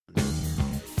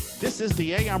This is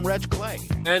The A. I'm Reg Clay.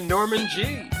 And Norman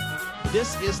G.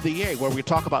 This is The A, where we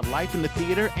talk about life in the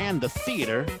theater and the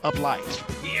theater of life.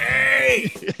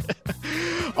 Yay!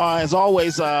 As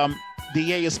always, The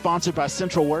A is sponsored by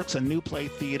Central Works, a new play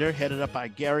theater headed up by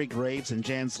Gary Graves and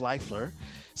Jan Zleifler.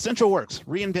 Central Works,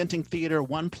 reinventing theater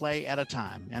one play at a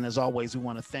time. And as always, we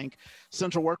want to thank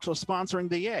Central Works for sponsoring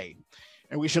The A.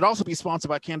 And we should also be sponsored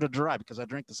by Canada Dry because I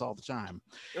drink this all the time.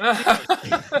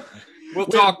 We'll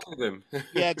talk to them.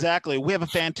 Yeah, exactly. We have a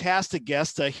fantastic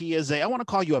guest. He is I want to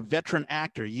call you a veteran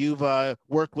actor. You've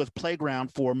worked with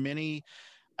Playground for many,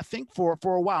 I think for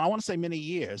a while. I want to say many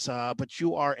years, but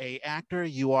you are a actor.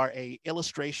 You are a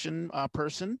illustration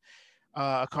person,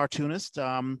 a cartoonist.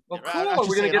 Well, cool.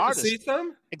 We're going to get to see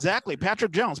some? Exactly.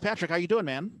 Patrick Jones. Patrick, how you doing,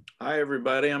 man? Hi,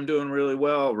 everybody. I'm doing really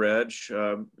well, Reg.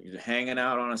 Hanging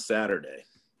out on a Saturday.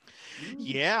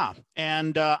 Yeah,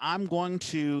 and I'm going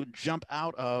to jump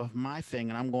out of my thing,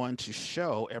 and I'm going to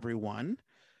show everyone.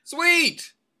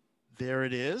 Sweet. There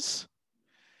it is.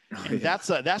 And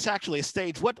that's actually a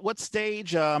stage. What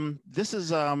stage? This is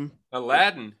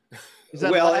Aladdin. Is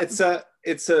Aladdin?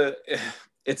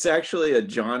 It's actually a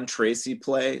John Tracy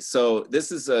play. So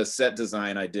this is a set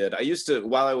design I did. I used to,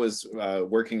 while I was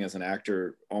working as an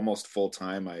actor almost full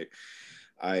time,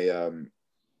 I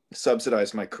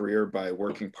subsidized my career by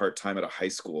working part-time at a high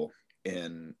school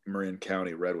in Marin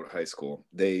County, Redwood High School.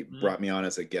 They brought me on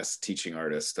as a guest teaching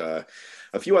artist. A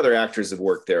few other actors have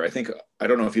worked there. I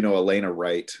don't know if you know Elena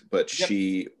Wright, but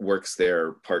she works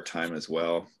there part-time as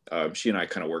well. She and I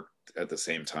kind of worked at the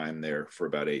same time there for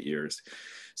about 8 years.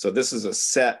 So this is a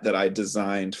set that I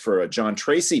designed for a John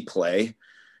Tracy play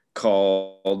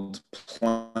called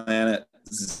Planet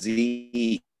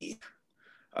Z.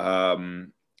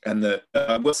 And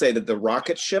I will say that the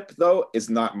rocket ship, though,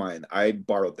 is not mine. I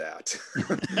borrowed that,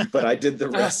 but I did the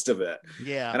rest of it.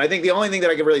 Yeah. And I think the only thing that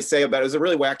I can really say about it is a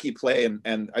really wacky play.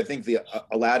 And I think the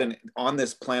Aladdin on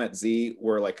this Planet Z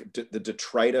were like the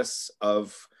detritus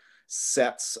of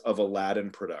sets of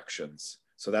Aladdin productions.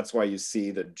 So that's why you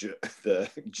see the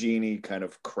genie kind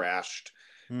of crashed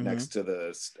next to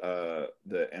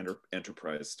the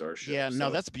Enterprise starship. Yeah, no,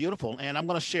 that's beautiful. And I'm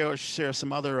going to share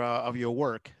some other of your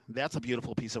work. That's a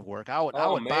beautiful piece of work. I would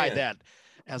buy that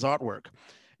as artwork.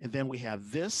 And then we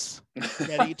have this,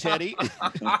 Teddy.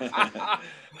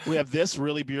 We have this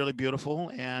really, really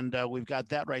beautiful. And we've got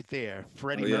that right there.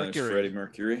 Freddie Mercury. Freddie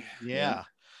Mercury. Yeah.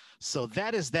 So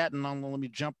that is that. And let me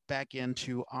jump back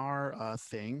into our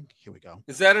thing. Here we go.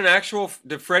 Is that an actual,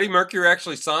 did Freddie Mercury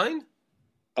actually sign?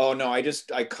 Oh, no, I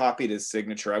copied his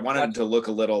signature. I wanted him to look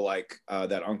a little like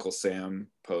that Uncle Sam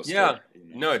poster. Yeah,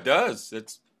 no, it does.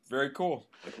 It's very cool.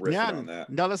 On that.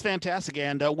 No, that's fantastic.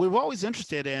 And we're always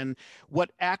interested in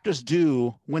what actors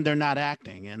do when they're not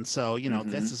acting. And so,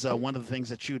 this is one of the things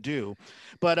that you do.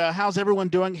 But how's everyone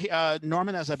doing?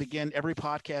 Norman, as I begin every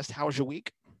podcast, how's your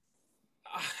week?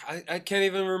 I can't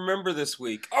even remember this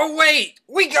week. Oh, wait,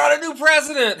 we got a new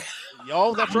president.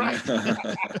 Oh, that's right.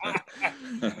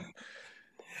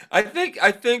 I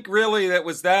think really that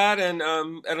was that, and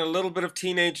a little bit of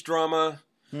teenage drama,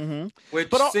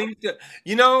 which seemed to,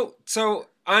 So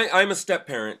I'm a step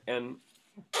parent, and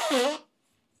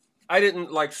I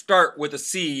didn't start with a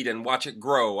seed and watch it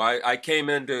grow. I came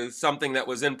into something that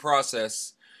was in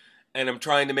process, and I'm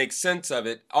trying to make sense of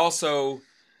it. Also,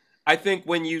 I think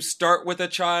when you start with a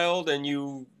child and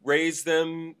you raise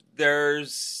them,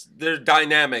 there's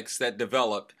dynamics that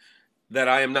develop that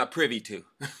I am not privy to.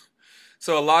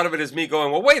 So a lot of it is me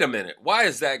going, well, wait a minute, why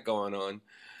is that going on?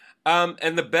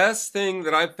 And the best thing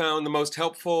that I've found, the most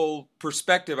helpful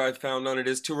perspective I've found on it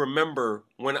is to remember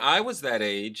when I was that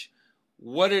age,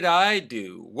 what did I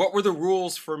do? What were the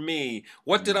rules for me?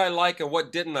 What did I like and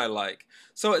what didn't I like?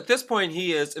 So at this point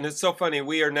he is, and it's so funny,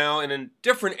 we are now in a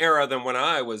different era than when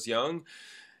I was young.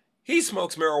 He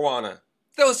smokes marijuana,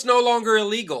 though it's no longer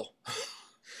illegal.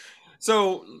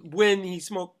 So when he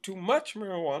smoked too much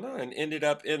marijuana and ended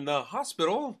up in the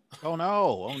hospital. Oh,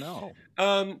 no.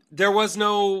 There was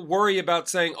no worry about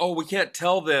saying, oh, we can't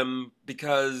tell them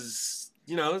because,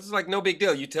 it's like no big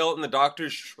deal. You tell it and the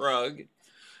doctors shrug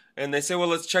and they say, well,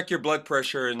 let's check your blood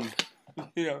pressure. And,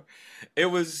 it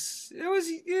was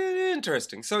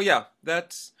interesting. So, yeah,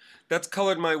 that's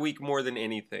colored my week more than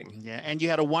anything. Yeah. And you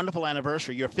had a wonderful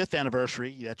anniversary, your 5th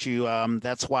anniversary that you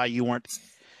that's why you weren't.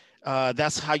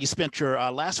 That's how you spent your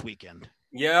last weekend.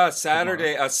 Yeah,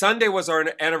 Saturday. Sunday was our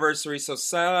anniversary. So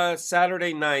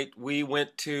Saturday night we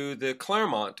went to the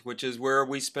Claremont, which is where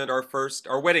we spent our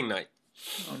wedding night.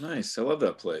 Oh, nice! I love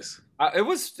that place. It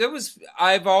was.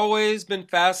 I've always been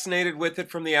fascinated with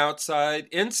it from the outside.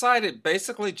 Inside, it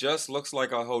basically just looks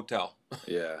like a hotel.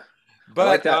 Yeah, but I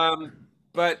like that.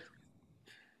 But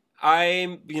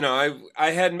I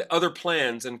had other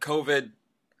plans, and COVID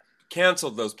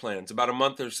canceled those plans. About a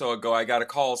month or so ago, I got a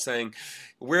call saying,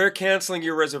 "We're canceling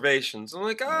your reservations." I'm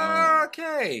like, "Oh,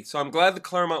 okay." So I'm glad the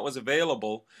Claremont was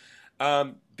available.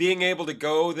 Being able to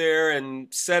go there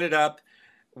and set it up,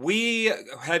 we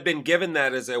had been given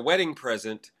that as a wedding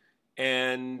present,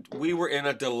 and we were in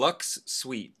a deluxe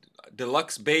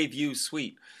Bayview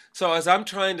suite. So as I'm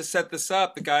trying to set this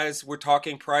up, the guys were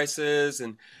talking prices,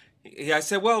 and I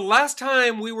said, "Well, last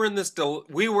time we were in this,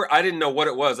 I didn't know what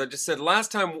it was. I just said,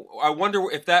 last time, I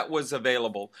wonder if that was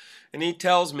available." And he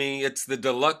tells me it's the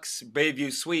deluxe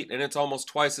Bayview suite, and it's almost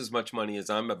twice as much money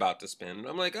as I'm about to spend. And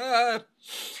I'm like,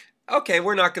 okay,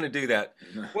 we're not going to do that.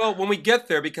 Well, when we get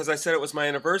there, because I said it was my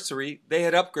anniversary, they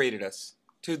had upgraded us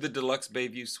to the deluxe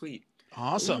Bayview suite.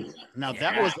 Awesome. Now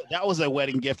that was a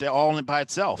wedding gift all by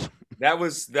itself. That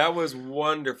was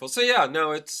wonderful. So yeah,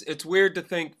 no, it's weird to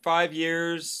think 5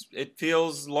 years. It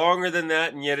feels longer than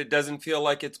that, and yet it doesn't feel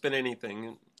like it's been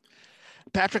anything.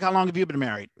 Patrick, how long have you been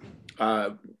married?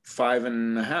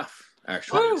 5.5,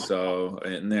 actually. Woo! So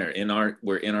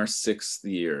we're in our 6th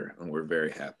year, and we're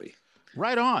very happy.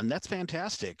 Right on. That's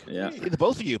fantastic. Yeah.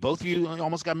 Both of you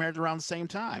almost got married around the same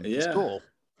time. Yeah. It's cool.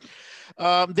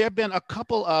 There have been a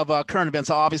couple of current events.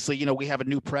 Obviously, we have a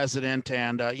new president,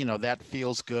 and that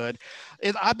feels good.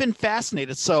 I've been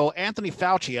fascinated. So Anthony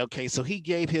Fauci, okay, so he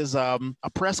gave his a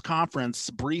press conference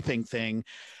briefing thing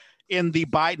in the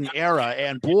Biden era,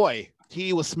 and boy,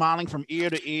 he was smiling from ear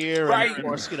to ear. Right. And of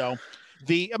course,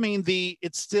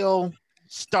 it's still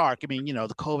stark. The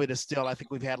COVID is still. I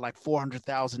think we've had like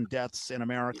 400,000 deaths in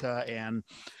America, and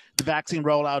the vaccine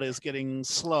rollout is getting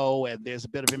slow, and there's a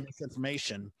bit of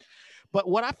misinformation. But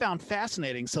what I found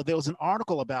fascinating, so there was an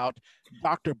article about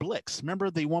Dr. Blix. Remember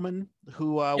the woman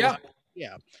who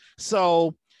yeah.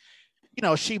 So,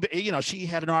 she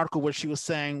had an article where she was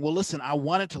saying, well, listen, I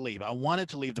wanted to leave. I wanted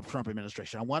to leave the Trump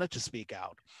administration. I wanted to speak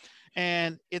out.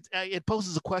 And it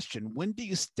poses a question. When do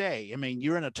you stay?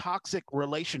 You're in a toxic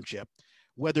relationship,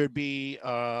 whether it be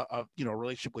a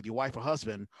relationship with your wife or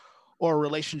husband, or a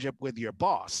relationship with your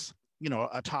boss,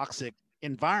 a toxic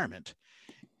environment.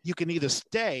 You can either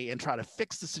stay and try to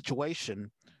fix the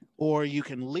situation, or you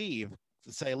can leave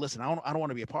and say, listen, I don't want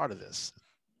to be a part of this.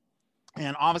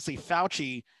 And obviously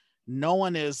Fauci, no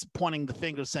one is pointing the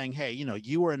finger saying, hey,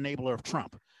 you were an enabler of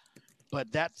Trump,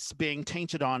 but that's being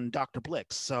tainted on Dr.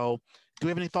 Blix. So do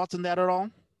we have any thoughts on that at all?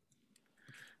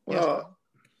 Well, yes.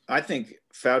 I think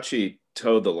Fauci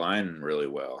towed the line really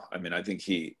well. I think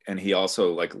he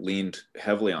also leaned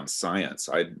heavily on science.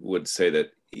 I would say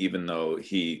that even though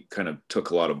he kind of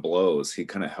took a lot of blows, he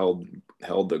kind of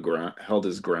held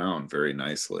his ground very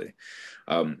nicely,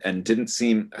 and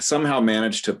somehow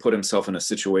managed to put himself in a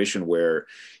situation where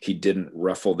he didn't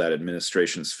ruffle that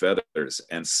administration's feathers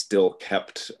and still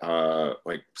kept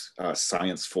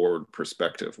science forward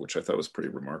perspective, which I thought was pretty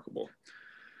remarkable.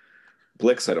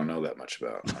 Blix, I don't know that much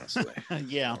about, honestly.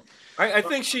 Yeah. I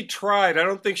think she tried. I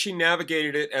don't think she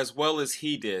navigated it as well as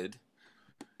he did.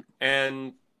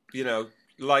 And,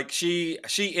 she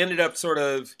ended up sort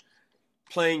of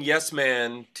playing yes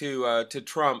man to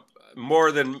Trump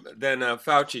more than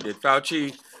Fauci did.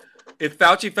 If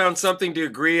Fauci found something to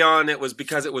agree on, it was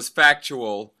because it was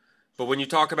factual. But when you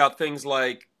talk about things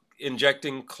like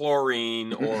injecting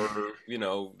chlorine or,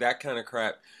 that kind of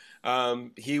crap,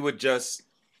 he would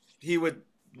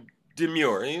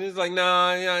demur. He was like, "No,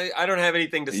 I don't have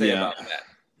anything to say about that."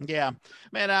 Yeah,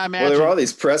 man. I imagine. Well, there were all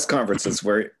these press conferences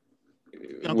where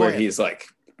he's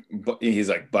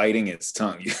biting his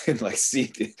tongue. You can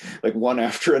see one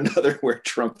after another where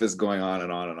Trump is going on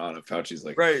and on and on, and Fauci's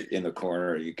right in the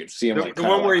corner. You could see him the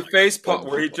one where he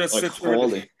where he just sits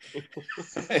holding.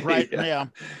 Right. Yeah.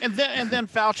 And then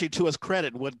Fauci, to his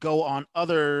credit, would go on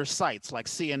other sites like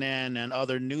CNN and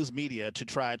other news media to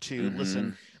try to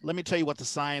listen. Let me tell you what the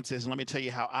science is, and let me tell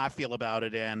you how I feel about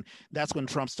it. And that's when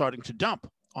Trump's starting to dump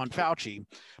on Fauci.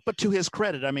 But to his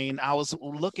credit, I was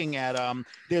looking at,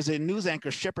 there's a news anchor,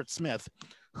 Shepard Smith,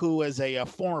 who is a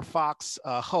former Fox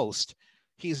host.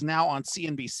 He's now on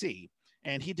CNBC.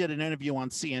 And he did an interview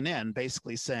on CNN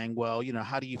basically saying, well,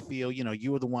 how do you feel?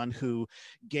 You were the one who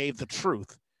gave the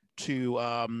truth to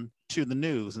the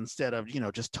news instead of,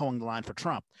 just towing the line for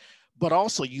Trump. But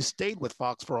also you stayed with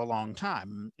Fox for a long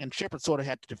time. And Shepard sort of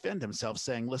had to defend himself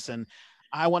saying, listen,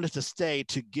 I wanted to stay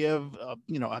to give,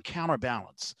 a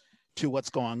counterbalance to what's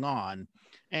going on.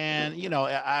 And,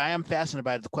 I am fascinated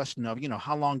by the question of,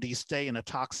 how long do you stay in a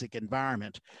toxic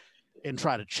environment and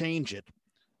try to change it?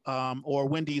 Or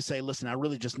when do you say, listen, I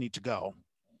really just need to go?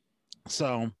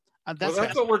 So that's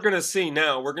what we're going to see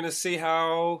now. We're going to see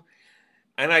how,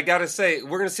 and I got to say,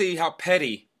 we're going to see how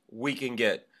petty we can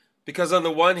get. Because on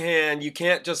the one hand, you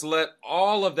can't just let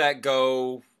all of that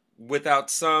go without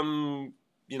some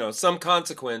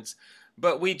consequence,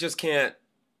 but we just can't,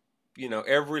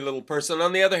 every little person.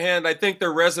 On the other hand, I think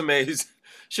their resumes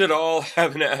should all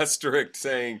have an asterisk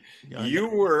saying, you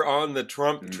were on the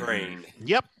Trump train.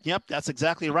 Yep, that's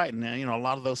exactly right. And, a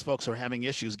lot of those folks are having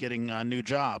issues getting new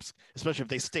jobs, especially if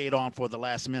they stayed on for the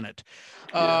last minute.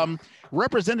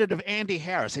 Representative Andy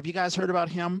Harris, have you guys heard about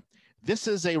him? This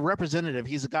is a representative.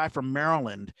 He's a guy from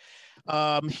Maryland.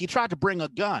 He tried to bring a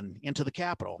gun into the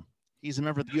Capitol. He's a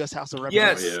member of the U.S. House of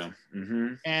Representatives. Yes. Yeah.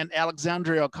 Mm-hmm. And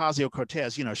Alexandria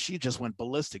Ocasio-Cortez, she just went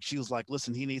ballistic. She was like,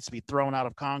 listen, he needs to be thrown out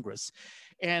of Congress.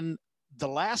 And the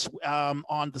last,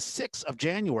 on the 6th of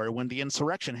January, when the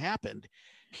insurrection happened,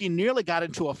 he nearly got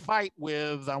into a fight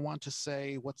with, I want to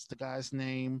say, what's the guy's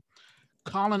name?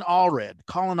 Colin Allred.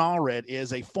 Colin Allred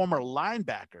is a former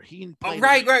linebacker. He played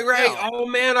right. Oh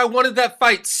man, I wanted that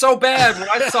fight so bad. When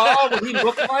I saw what he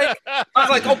looked like, I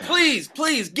was like, "Oh, please,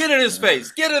 get in his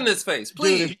face,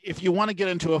 please." Dude, if you want to get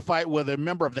into a fight with a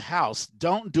member of the House,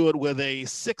 don't do it with a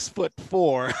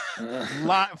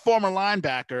 6'4" former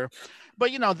linebacker. But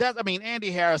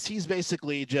Andy Harris, he's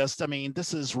basically just,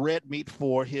 this is red meat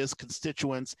for his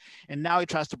constituents, and now he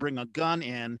tries to bring a gun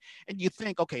in, and you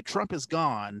think, okay, Trump is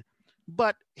gone.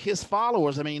 But his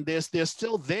followers, they're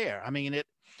still there. It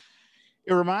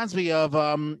reminds me of,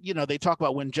 they talk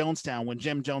about when Jim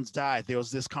Jones died, there was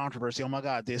this controversy. Oh my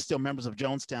God, there's still members of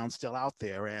Jonestown still out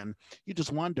there. And you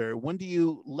just wonder, when do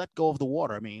you let go of the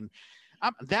water?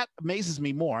 That amazes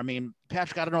me more.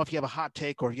 Patrick, I don't know if you have a hot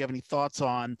take or if you have any thoughts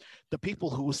on the people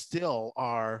who still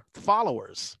are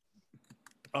followers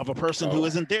of a person who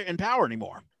isn't there in power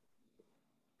anymore.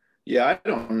 Yeah, I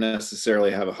don't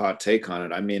necessarily have a hot take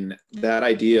on it. That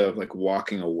idea of like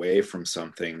walking away from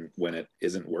something when it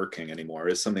isn't working anymore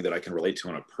is something that I can relate to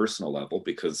on a personal level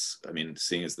because,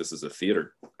 seeing as this is a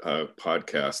theater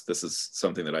podcast, this is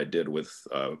something that I did with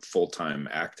full-time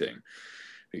acting.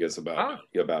 Because about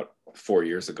 4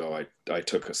 years ago, I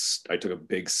took a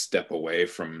big step away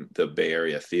from the Bay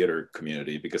Area theater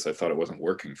community because I thought it wasn't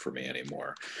working for me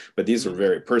anymore. But these were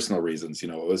very personal reasons.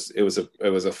 It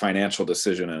was a financial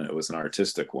decision and it was an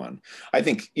artistic one. I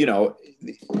think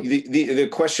the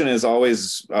question is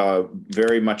always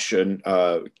very much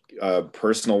a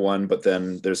personal one, but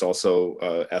then there's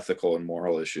also ethical and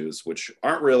moral issues, which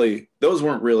weren't really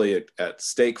at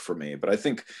stake for me. But I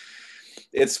think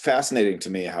it's fascinating to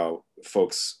me how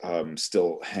folks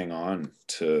still hang on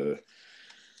to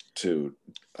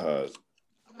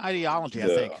ideology. I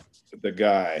think the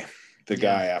guy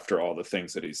after all the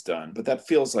things that he's done, but that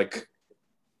feels like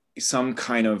some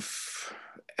kind of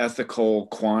ethical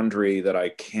quandary that I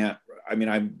can't.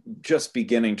 I'm just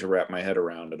beginning to wrap my head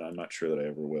around, and I'm not sure that I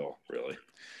ever will. Really,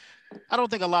 I don't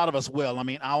think a lot of us will.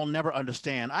 I'll never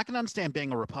understand. I can understand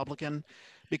being a Republican,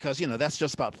 because that's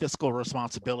just about fiscal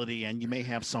responsibility, and you may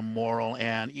have some moral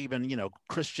and even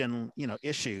Christian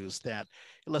issues that,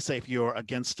 let's say, if you're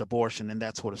against abortion and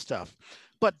that sort of stuff.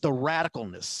 But the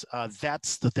radicalness,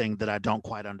 that's the thing that I don't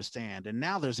quite understand. And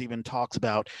now there's even talks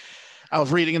about, I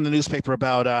was reading in the newspaper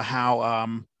about how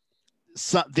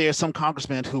there's some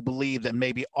congressmen who believe that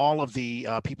maybe all of the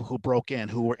people who broke in,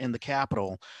 who were in the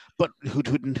Capitol, but who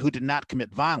did not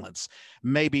commit violence,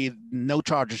 maybe no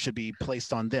charges should be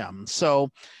placed on them.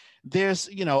 So there's,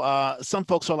 some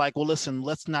folks are like, well, listen,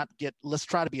 let's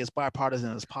try to be as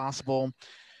bipartisan as possible.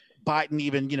 Biden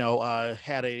even,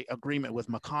 had an agreement with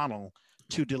McConnell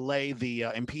to delay the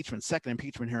second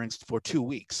impeachment hearings for 2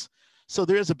 weeks. So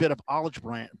there is a bit of olive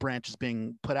branches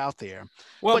being put out there.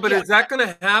 Well, but is that going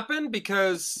to happen?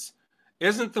 Because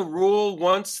isn't the rule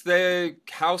once the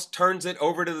House turns it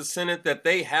over to the Senate that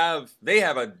they have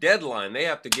a deadline? They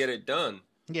have to get it done.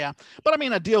 Yeah, but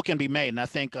a deal can be made, and I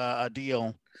think a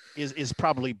deal is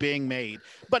probably being made.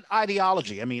 But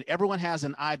ideology, everyone has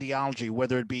an ideology,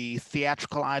 whether it be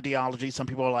theatrical ideology. Some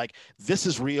people are like, this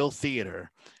is real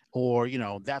theater, or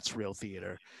that's real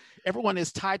theater. Everyone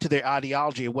is tied to their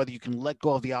ideology, and whether you can let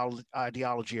go of the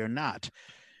ideology or not,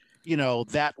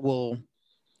 that will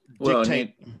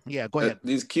dictate. Yeah, go ahead.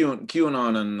 These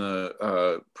QAnon and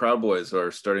the Proud Boys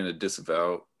are starting to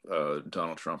disavow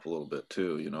Donald Trump a little bit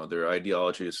too. Their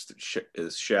ideology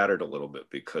is shattered a little bit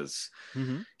because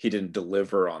he didn't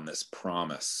deliver on this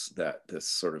promise, this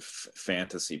sort of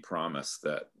fantasy promise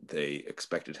that they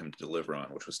expected him to deliver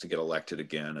on, which was to get elected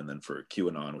again, and then for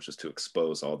QAnon, which is to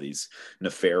expose all these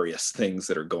nefarious things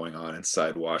that are going on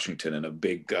inside Washington in a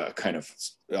big kind of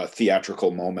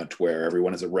theatrical moment where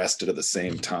everyone is arrested at the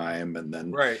same time, and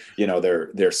then right.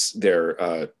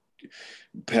 they're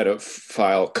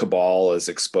pedophile cabal is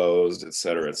exposed, et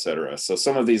cetera, et cetera. So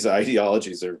some of these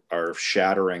ideologies are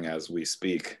shattering as we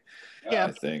speak. Yeah,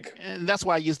 I think. And that's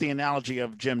why I use the analogy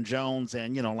of Jim Jones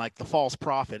and, like the false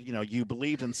prophet. You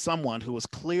believed in someone who was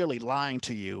clearly lying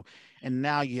to you, and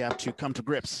now you have to come to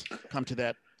grips, come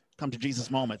to Jesus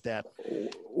moment that.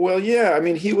 Well, yeah, I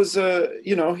mean, he was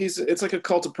it's like a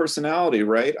cult of personality,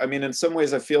 right? I mean, in some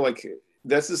ways I feel like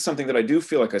this is something that I do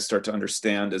feel like I start to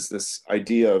understand, is this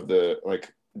idea of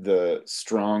the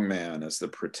strong man as the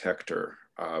protector,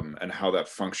 and how that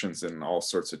functions in all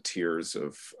sorts of tiers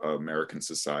of American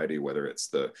society, whether it's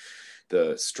the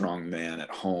strong man at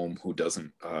home who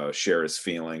doesn't share his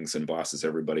feelings and bosses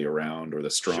everybody around, or the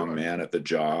strong man at the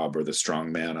job, or the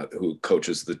strong man who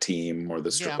coaches the team, or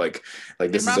like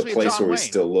this is a place where we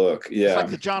still look. Yeah, it's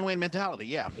like the John Wayne mentality.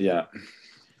 Yeah.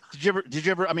 Did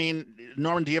you ever? I mean,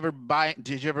 Norman, do you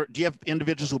have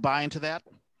individuals who buy into that?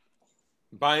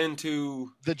 Buy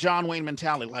into the John Wayne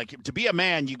mentality, like to be a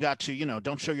man, you got to,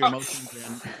 don't show your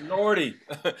emotions. And Lordy,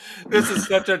 this is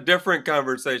such a different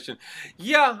conversation.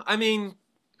 Yeah, I mean,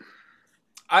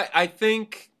 I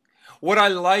think what I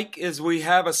like is we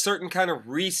have a certain kind of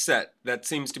reset that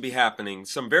seems to be happening.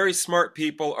 Some very smart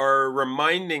people are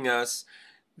reminding us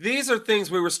these are things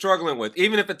we were struggling with,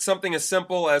 even if it's something as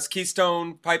simple as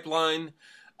Keystone Pipeline,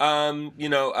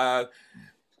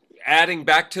 adding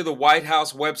back to the White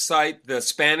House website the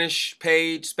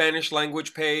Spanish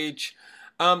language page.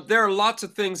 There are lots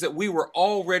of things that we were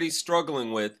already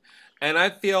struggling with. And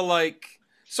I feel like,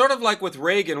 sort of like with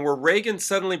Reagan, where Reagan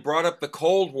suddenly brought up the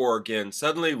Cold War again,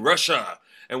 suddenly Russia,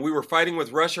 and we were fighting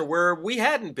with Russia where we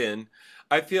hadn't been.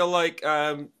 I feel like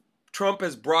Trump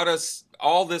has brought us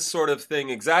all this sort of thing,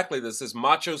 exactly this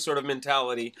macho sort of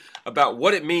mentality about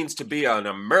what it means to be an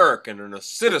American and a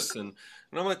citizen.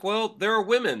 And I'm like, well, there are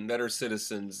women that are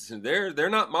citizens. They're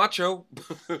not macho.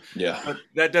 Yeah. But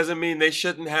that doesn't mean they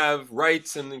shouldn't have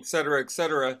rights and et cetera, et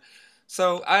cetera.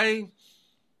 So I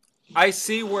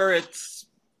see where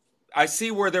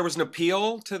there was an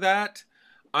appeal to that.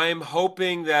 I'm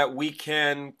hoping that we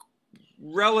can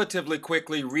relatively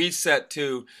quickly reset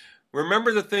to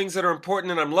remember the things that are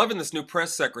important. And I'm loving this new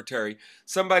press secretary.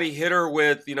 Somebody hit her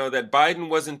with, that Biden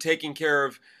wasn't taking care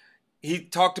of. He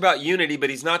talked about unity, but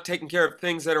he's not taking care of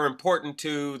things that are important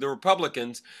to the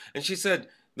Republicans. And she said,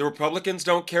 the Republicans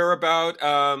don't care about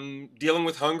dealing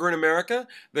with hunger in America.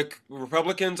 The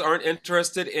Republicans aren't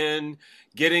interested in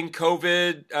getting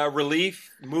COVID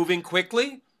relief moving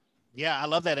quickly. Yeah, I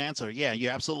love that answer. Yeah,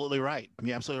 you're absolutely right.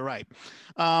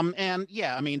 And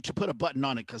yeah, I mean, to put a button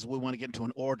on it, because we want to get into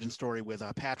an origin story with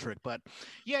Patrick, but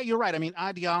yeah, you're right. I mean,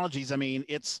 ideologies,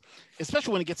 it's,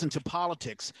 especially when it gets into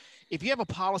politics, if you have a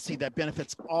policy that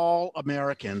benefits all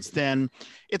Americans, then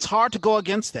it's hard to go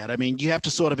against that. I mean, you have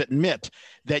to sort of admit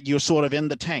that you're sort of in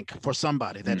the tank for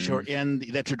somebody, that you're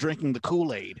drinking the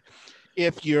Kool-Aid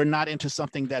if you're not into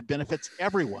something that benefits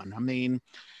everyone. I mean,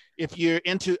 if you're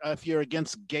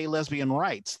against gay lesbian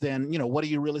rights, then what are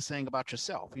you really saying about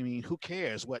yourself? I mean, who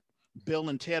cares what Bill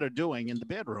and Ted are doing in the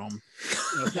bedroom?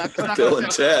 It's not Bill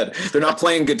and Ted, they're not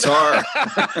playing guitar.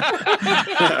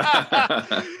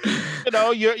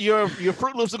 Your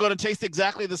Fruit Loops are going to taste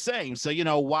exactly the same. So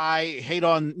why hate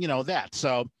on that?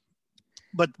 So.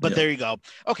 But there you go.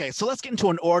 Okay, so let's get into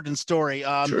an origin story.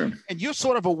 Sure. And you're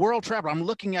sort of a world traveler. I'm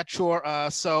looking at your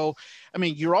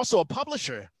you're also a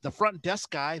publisher, The Front Desk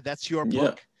Guy. That's your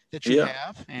book that you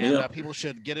have, and people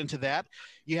should get into that.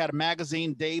 You had a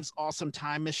magazine, Dave's Awesome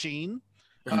Time Machine.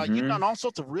 You've done all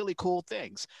sorts of really cool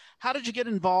things. How did you get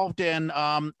involved in?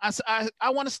 I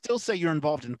want to still say you're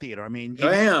involved in theater. I mean,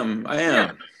 I am.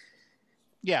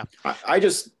 Yeah. I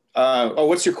just.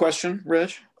 What's your question,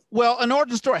 Rich? Well, an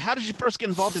origin story. How did you first get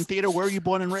involved in theater? Where were you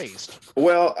born and raised?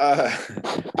 Well,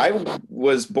 I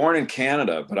was born in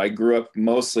Canada, but I grew up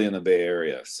mostly in the Bay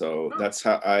Area. So that's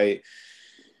how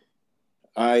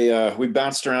we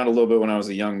bounced around a little bit when I was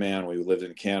a young man. We lived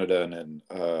in Canada and in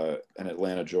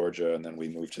Atlanta, Georgia, and then we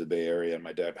moved to the Bay Area. And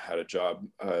my dad had a job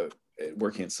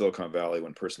working in Silicon Valley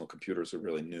when personal computers were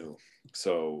really new.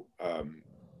 So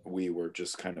we were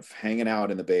just kind of hanging out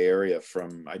in the Bay Area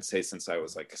from, I'd say, since I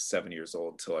was like 7 years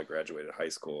old till I graduated high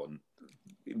school.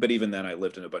 But even then I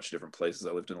lived in a bunch of different places.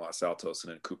 I lived in Los Altos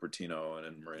and in Cupertino and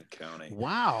in Marin County.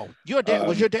 Wow.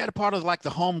 Was your dad a part of like the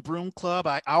home brew club?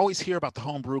 I always hear about the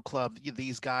home brew club,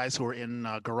 these guys who are in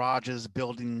garages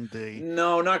building the...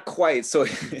 No, not quite. So,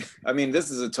 I mean, this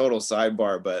is a total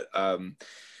sidebar, but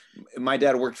my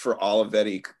dad worked for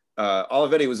Olivetti.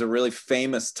 Olivetti was a really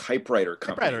famous typewriter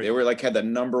company. They were had the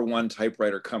 #1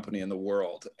 typewriter company in the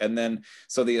world. And then,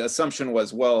 so the assumption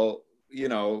was, well,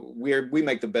 we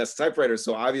make the best typewriters,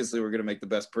 so obviously we're going to make the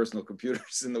best personal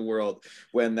computers in the world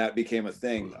when that became a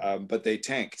thing. But they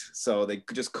tanked, so they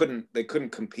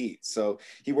couldn't compete. So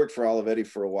he worked for Olivetti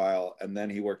for a while, and then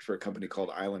he worked for a company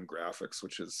called Island Graphics,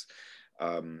 which is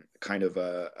kind of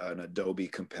an Adobe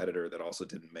competitor that also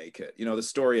didn't make it. The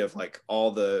story of like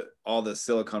all the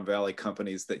Silicon Valley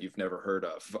companies that you've never heard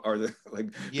of are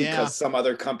because some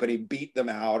other company beat them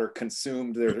out or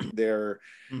consumed their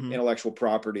mm-hmm. intellectual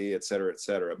property, et cetera, et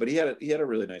cetera. But he had a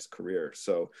really nice career.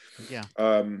 So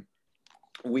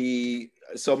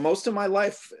so most of my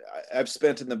life I've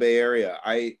spent in the Bay Area.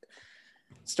 I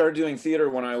started doing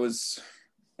theater when I was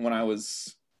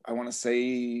I want to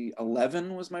say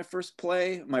 11 was my first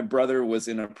play. My brother was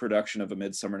in a production of A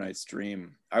Midsummer Night's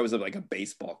Dream. I was like a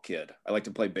baseball kid. I like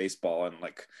to play baseball and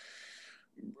like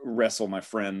wrestle my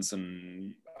friends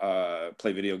and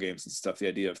play video games and stuff. The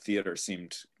idea of theater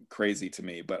seemed crazy to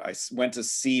me, but I went to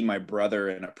see my brother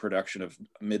in a production of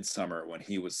Midsummer when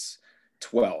he was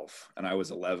 12 and I was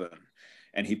 11,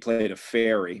 and he played a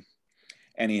fairy,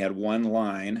 and he had one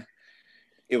line.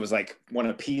 It was like one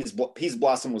of Peas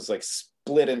Blossom was like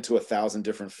split into 1,000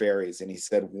 different fairies, and he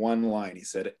said one line. He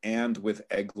said, "And with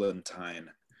eglantine,"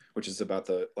 which is about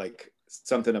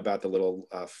something about the little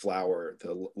flower,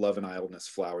 the love and idleness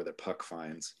flower that Puck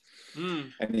finds.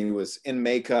 And he was in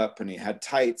makeup and he had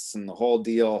tights and the whole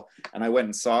deal. And I went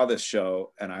and saw this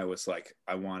show, and I was like,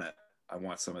 I want it. I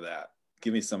want some of that.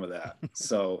 Give me some of that.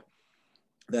 So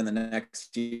then the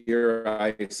next year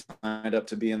I signed up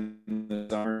to be in the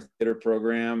summer theater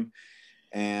program,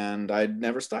 and I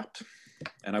never stopped.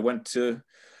 And I went to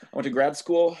grad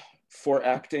school for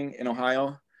acting in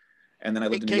Ohio, and then I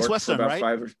lived in New York Western, for about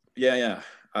right? 5 years.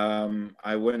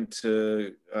 I went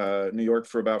to New York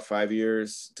for about 5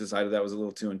 years, decided that was a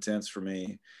little too intense for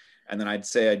me. And then I'd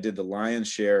say I did the lion's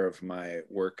share of my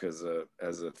work as a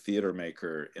theater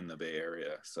maker in the Bay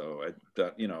Area. So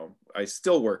I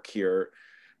still work here,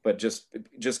 but just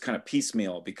kind of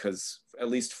piecemeal, because at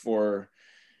least for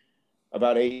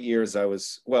about 8 years I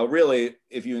was, well, really,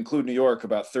 if you include New York,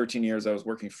 about 13 years I was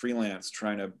working freelance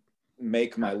trying to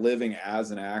make my living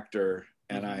as an actor.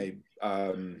 And I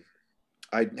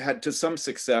had to some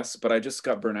success, but I just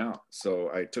got burnt out.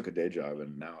 So I took a day job,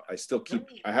 and now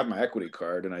I have my equity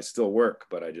card and I still work,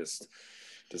 but I just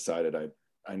decided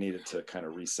I needed to kind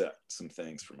of reset some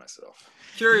things for myself.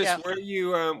 Curious,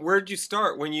 where'd you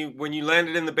start when you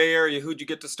landed in the Bay Area? Who'd you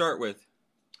get to start with?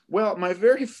 Well, my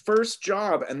very first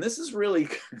job, and this is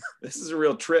a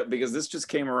real trip, because this just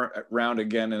came around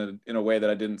again in a way that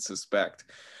I didn't suspect.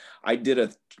 I did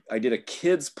a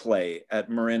kids play at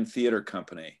Marin Theater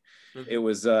Company. Mm-hmm. It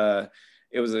was a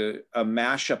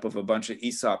mashup of a bunch of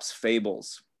Aesop's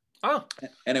fables. Oh.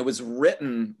 And it was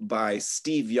written by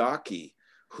Steve Yockey,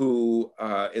 who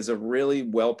is a really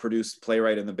well-produced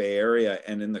playwright in the Bay Area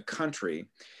and in the country.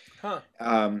 Huh.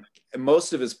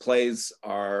 Most of his plays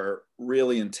are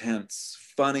really intense,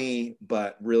 funny,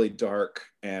 but really dark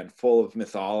and full of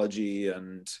mythology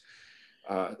and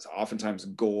oftentimes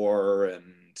gore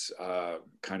and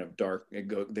kind of dark.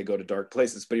 They go to dark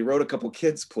places. But he wrote a couple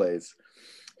kids' plays,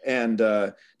 and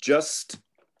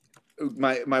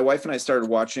my wife and I started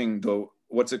watching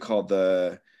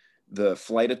the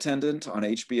Flight Attendant on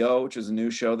HBO, which is a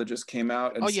new show that just came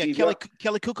out. And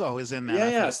Kelly Kuko is in that.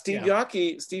 Yeah. Steve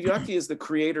Yockey is the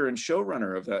creator and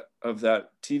showrunner of that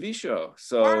TV show.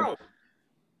 So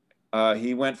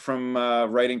he went from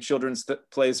writing children's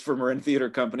plays for Marin Theater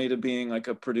Company to being like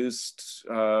a produced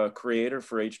creator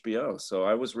for HBO. So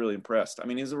I was really impressed. I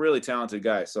mean, he's a really talented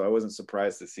guy, so I wasn't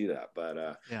surprised to see that.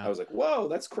 But I was like, whoa,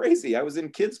 that's crazy. I was in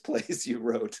kids' plays you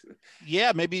wrote.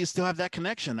 Yeah, maybe you still have that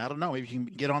connection. I don't know. Maybe you can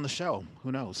get on the show.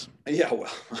 Who knows? Yeah,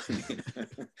 well, I mean,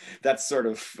 that's sort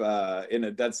of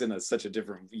such a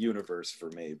different universe for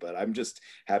me. But I'm just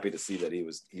happy to see that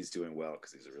he's doing well,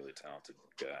 because he's a really talented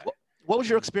guy. What was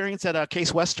your experience at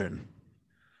Case Western?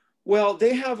 Well,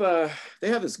 they have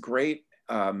this great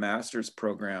master's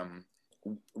program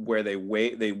where they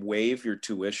waive your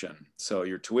tuition. So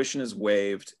your tuition is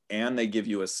waived, and they give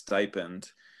you a stipend,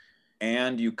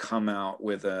 and you come out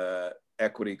with a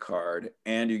equity card,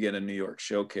 and you get a New York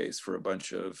showcase for a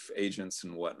bunch of agents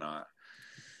and whatnot.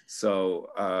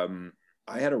 So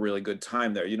I had a really good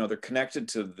time there. They're connected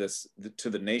to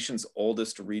the nation's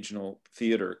oldest regional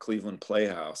theater, Cleveland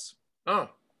Playhouse. Oh.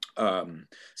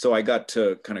 So I got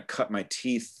to kind of cut my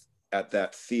teeth at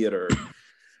that theater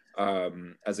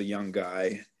as a young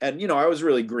guy. And, I was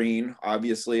really green.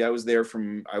 Obviously, I was there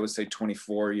from, I would say,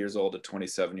 24 years old to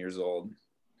 27 years old.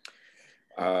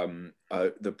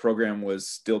 The program was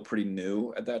still pretty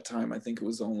new at that time. I think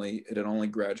it had only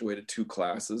graduated 2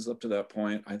 classes up to that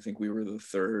point. I think we were the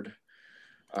third.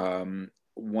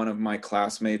 One of my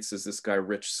classmates is this guy,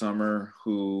 Rich Summer,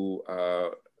 who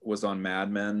was on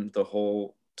Mad Men the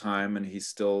whole time, and he's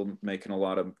still making a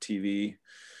lot of TV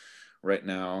right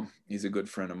now. He's a good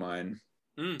friend of mine.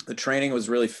 The training was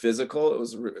really physical. It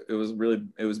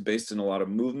was based in a lot of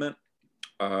movement.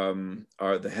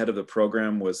 The head of the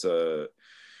program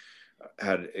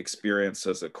had experience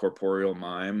as a corporeal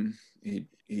mime. He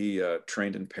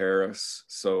trained in Paris,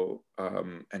 so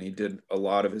and he did a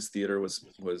lot of his theater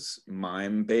was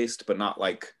mime based, but not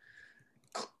like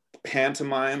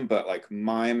pantomime, but like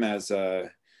mime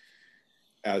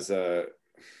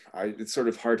it's sort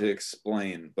of hard to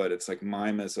explain, but it's like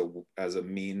mime as a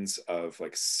means of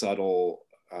like subtle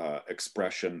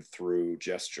expression through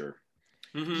gesture.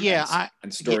 Yeah,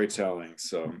 and storytelling.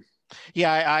 So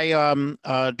yeah,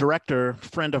 I director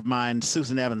friend of mine,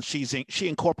 Susan Evans. She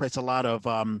incorporates a lot of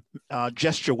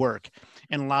gesture work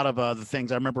and a lot of the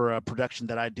things. I remember a production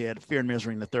that I did, Fear and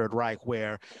Misery in the Third Reich,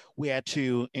 where we had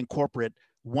to incorporate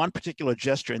one particular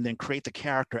gesture and then create the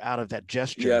character out of that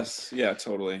gesture. Yes, yeah,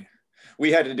 totally.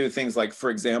 We had to do things like, for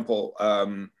example,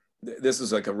 this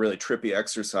is like a really trippy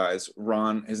exercise.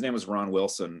 His name was Ron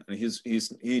Wilson, and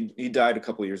he died a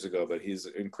couple of years ago, but he's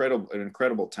an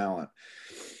incredible talent.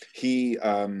 He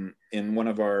in one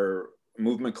of our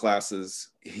movement classes,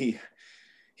 he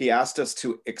asked us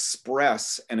to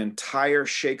express an entire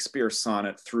Shakespeare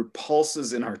sonnet through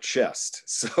pulses in our chest.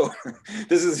 So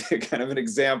this is kind of an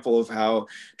example of how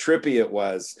trippy it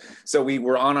was. So we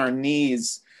were on our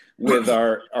knees with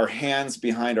our hands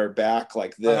behind our back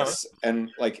like this,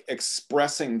 and like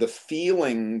expressing the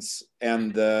feelings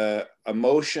and the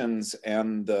emotions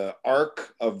and the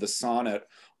arc of the sonnet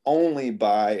only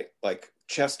by like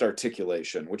chest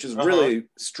articulation, which is really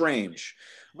strange.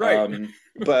 Right.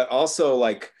 But also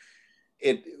like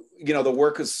the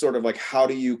work is sort of like, how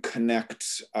do you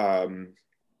connect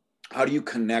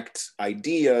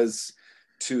ideas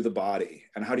to the body,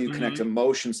 and how do you connect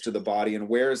emotions to the body, and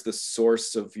where's the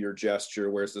source of your gesture,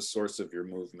 where's the source of your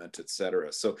movement,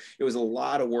 etc. So it was a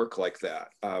lot of work like that.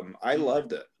 I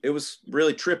loved it. It was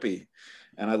really trippy,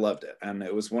 and I loved it. And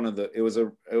it was it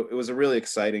was a really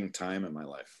exciting time in my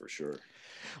life, for sure.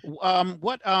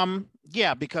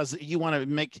 Because you want to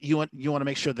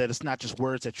make sure that it's not just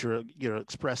words that you're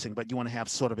expressing, but you want to have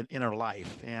sort of an inner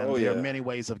life, and there are many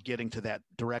ways of getting to that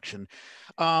direction.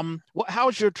 How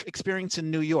was your experience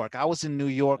in New York? I was in New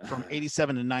York from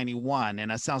 87 to 91,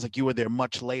 and it sounds like you were there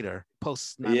much later,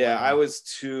 post 9/11. Yeah, I was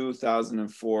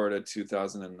 2004 to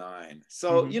 2009.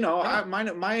 So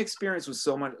my experience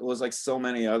was like so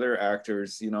many other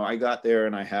actors. I got there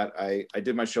and I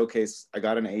did my showcase. I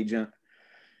got an agent.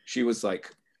 She was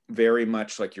like very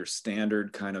much like your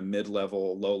standard kind of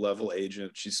mid-level, low-level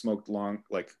agent. She smoked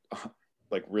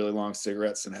really long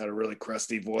cigarettes and had a really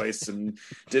crusty voice, and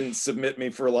didn't submit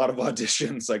me for a lot of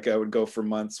auditions. Like I would go for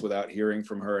months without hearing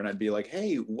from her, and I'd be like,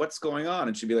 "Hey, what's going on?"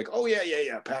 And she'd be like, "Oh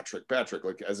yeah, Patrick,"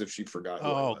 like as if she forgot who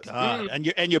I was. God.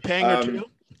 And you're paying her too?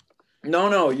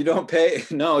 No, you don't pay.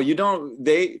 No, you don't.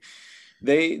 They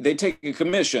take a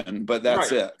commission, but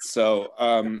that's it. So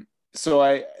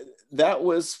that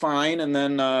was fine. And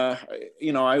then,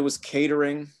 I was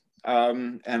catering,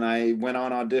 and I went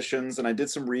on auditions, and I did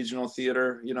some regional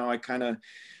theater.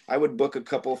 I would book a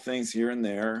couple of things here and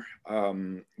there,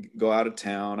 go out of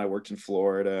town. I worked in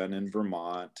Florida and in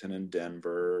Vermont and in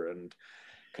Denver and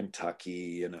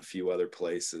Kentucky and a few other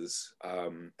places.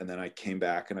 And then I came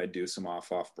back and I do some off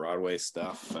Broadway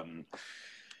stuff. And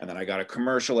then I got a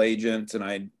commercial agent, and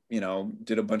I,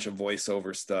 did a bunch of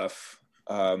voiceover stuff.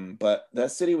 But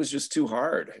that city was just too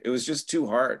hard. It was just too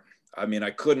hard. I mean, I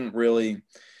couldn't really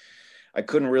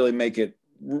make it.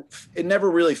 It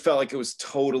never really felt like it was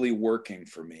totally working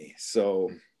for me.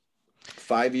 So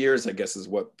 5 years, I guess, is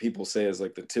what people say is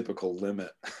like the typical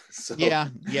limit. So. Yeah,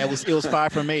 it was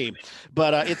 5 for me.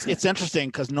 But it's interesting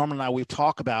because Norman and I, we've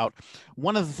talked about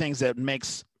one of the things that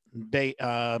makes Bay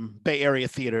Area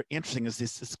theater interesting is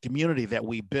this community that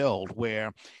we build,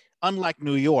 where, unlike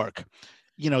New York,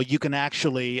 you can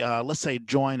actually, let's say,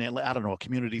 join a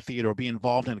community theater, or be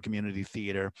involved in a community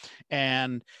theater.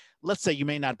 And let's say you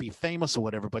may not be famous or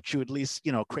whatever, but you at least,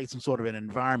 create some sort of an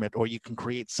environment, or you can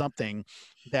create something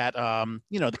that,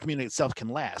 the community itself can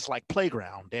last, like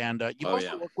Playground. And you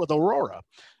also work with Aurora.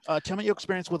 Tell me your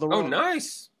experience with Aurora. Oh,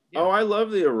 nice. Yeah. Oh, I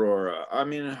love the Aurora. I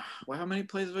mean, how many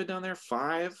plays have I done there?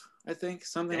 5, I think,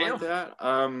 something like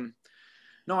that.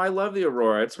 No, I love the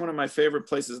Aurora. It's one of my favorite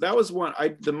places. That was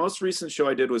the most recent show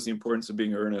I did was The Importance of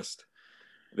Being Earnest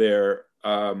there.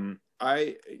 And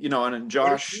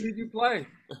Josh. Who did you play?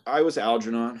 I was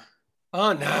Algernon.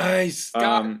 Oh, nice.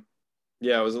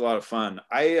 Yeah, it was a lot of fun.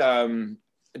 I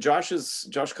Josh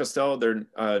Costello,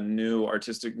 their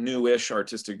newish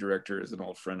artistic director, is an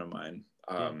old friend of mine.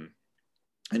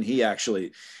 And he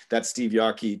actually, that Steve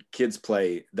Yockey kids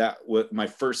play, that was my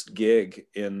first gig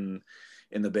in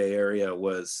the Bay Area,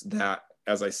 was that,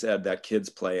 as I said, that kids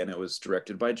play, and it was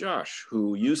directed by Josh,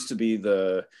 who used to be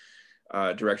the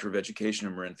director of education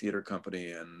at Marin Theater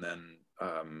Company, and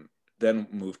then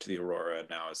moved to the Aurora, and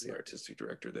now is the artistic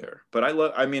director there. But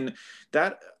I mean,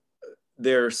 that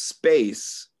their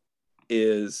space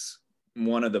is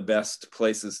one of the best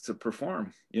places to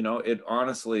perform. You know, it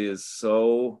honestly is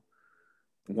so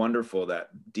wonderful, that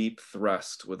deep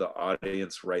thrust with the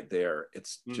audience right there.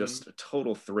 It's just a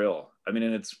total thrill. I mean,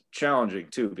 and it's challenging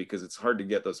too, because it's hard to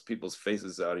get those people's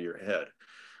faces out of your head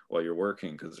while you're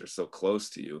working, because they're so close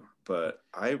to you. But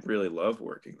I really love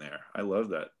working there. I love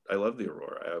that. I love the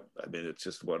Aurora. I mean, it's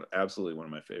just absolutely one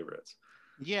of my favorites.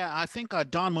 Yeah, I think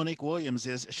Dawn Monique Williams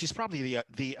she's probably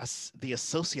the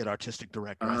associate artistic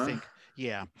director, I think.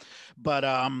 Yeah. But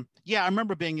yeah, I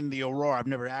remember being in the Aurora. I've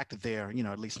never acted there, you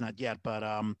know, at least not yet. But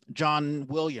John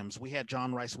Williams, we had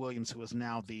John Rice Williams, who is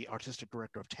now the artistic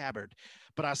director of Tabard.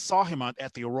 But I saw him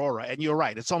at the Aurora, and you're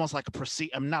right. It's almost like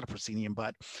I'm not a proscenium,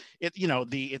 but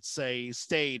it's a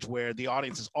stage where the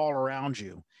audience is all around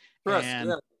you.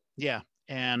 And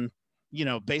and you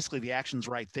know, basically the action's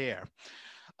right there.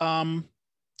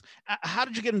 How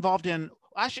did you get involved in?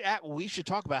 We should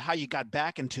talk about how you got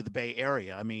back into the Bay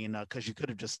Area. I mean, because you could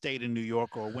have just stayed in New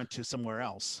York or went to somewhere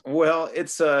else. Well,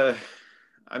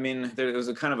 I mean, there was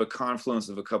a kind of a confluence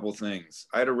of a couple things.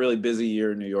 I had a really busy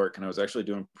year in New York, and I was actually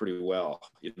doing pretty well.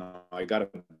 You know, I got a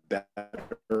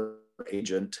better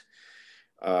agent,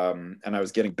 and I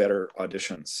was getting better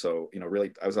auditions. So, you know,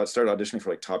 really, I started auditioning for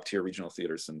like top tier regional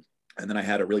theaters, and then I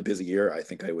had a really busy year. I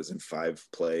think I was in 5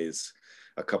 plays,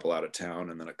 a couple out of town,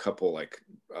 and then a couple like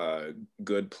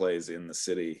good plays in the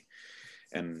city.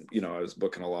 And, you know, I was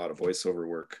booking a lot of voiceover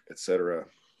work, etc.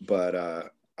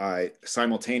 But I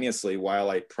simultaneously, while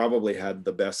I probably had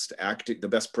the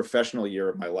best professional year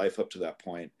of my life up to that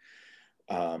point,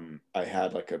 I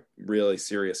had like a really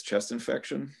serious chest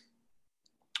infection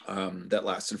that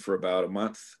lasted for about a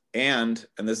month. And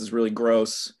this is really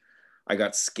gross, I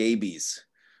got scabies,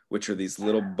 which are these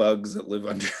little bugs that live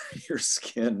under your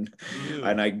skin. Ew.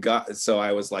 And I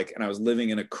was living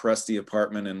in a crusty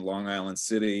apartment in Long Island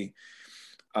City.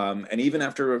 And even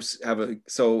after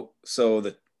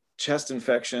the chest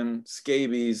infection,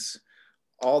 scabies,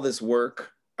 all this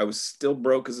work, I was still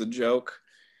broke as a joke.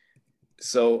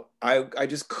 So I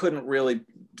just couldn't really,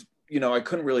 you know, I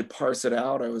couldn't really parse it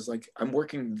out. I was like, I'm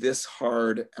working this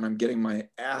hard and I'm getting my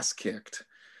ass kicked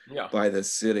by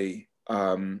this city.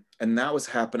 And that was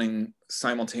happening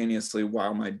simultaneously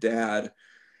while my dad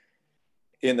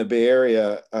in the Bay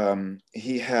Area,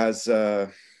 he has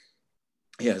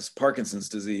Parkinson's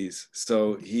disease.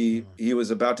 So he was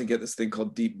about to get this thing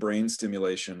called deep brain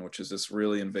stimulation, which is this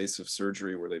really invasive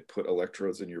surgery where they put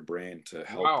electrodes in your brain to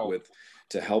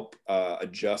help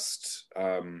adjust,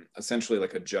 essentially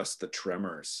like adjust the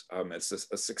tremors. It's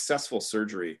a successful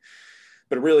surgery,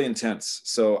 but really intense.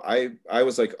 So I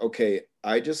was like, okay,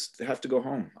 I just have to go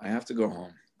home. I have to go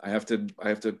home. I have to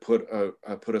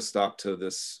put a stop to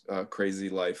this crazy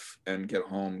life and get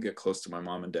home, get close to my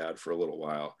mom and dad for a little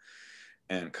while,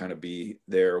 and kind of be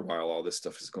there while all this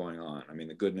stuff is going on. I mean,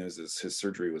 the good news is his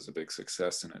surgery was a big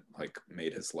success, and it like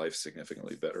made his life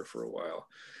significantly better for a while.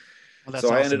 Well, that's so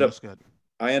awesome.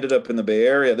 I ended up in the Bay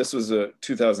Area. This was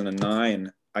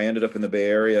 2009. I ended up in the Bay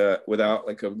Area without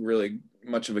like a really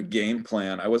much of a game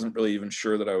plan. I wasn't really even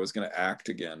sure that I was going to act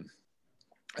again.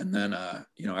 And then,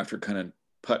 you know, after kind of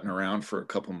putting around for a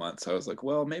couple months, I was like,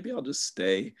 well, maybe I'll just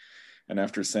stay. And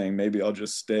after saying, maybe I'll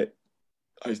just stay,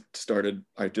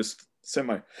 I just sent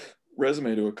my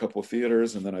resume to a couple of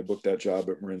theaters, and then I booked that job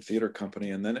at Marin Theater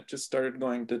Company. And then it just started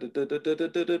going, and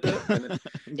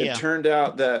it turned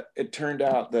out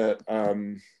that,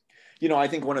 you know, I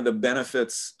think one of the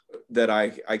benefits that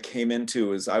I came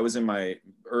into is I was in my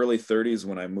early 30s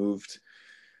when I moved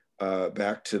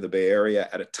back to the Bay Area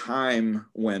at a time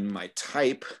when my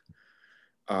type,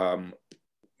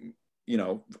 you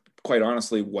know, quite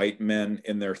honestly, white men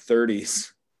in their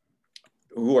 30s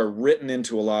who are written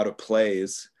into a lot of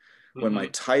plays, when my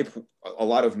type, a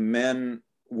lot of men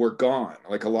were gone.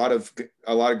 Like a lot of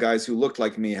guys who looked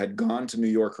like me had gone to New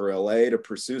York or LA to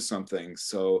pursue something.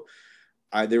 So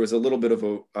there was a little bit of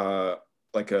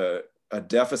a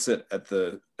deficit at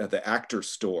the actor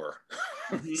store.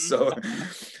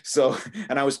 so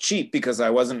and I was cheap because I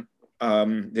wasn't,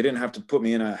 they didn't have to put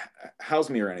me in house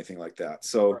me or anything like that.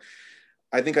 So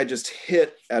I think I just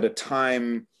hit at a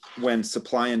time when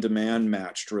supply and demand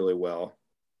matched really well.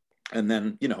 And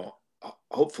then, you know,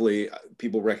 hopefully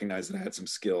people recognize that I had some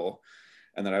skill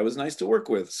and that I was nice to work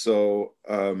with. So,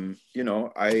 you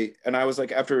know, I was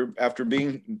like, after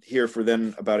being here for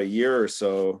then about a year or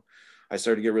so, I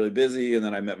started to get really busy, and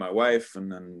then I met my wife, and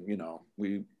then,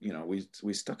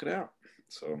 we stuck it out.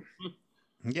 So.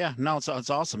 Yeah, no, it's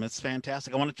awesome. It's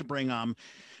fantastic. I wanted to bring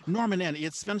Norman in.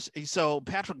 It's been so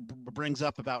Patrick brings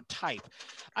up about type.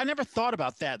 I never thought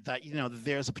about that. That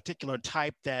there's a particular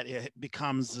type that it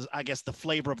becomes, I guess, the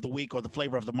flavor of the week or the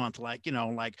flavor of the month. Like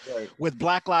like Right. with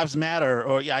Black Lives Matter,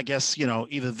 or I guess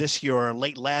either this year or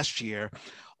late last year.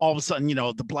 All of a sudden,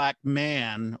 the black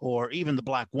man or even the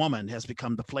black woman has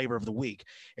become the flavor of the week.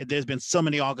 There's been so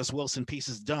many August Wilson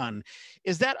pieces done.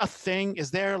 Is that a thing?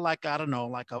 Is there like, I don't know,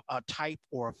 like a type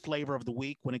or a flavor of the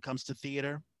week when it comes to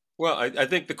theater? Well, I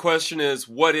think the question is,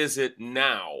 what is it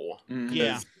now?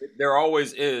 Yeah. There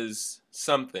always is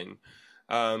something.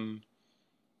 Yeah.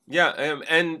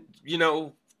 And,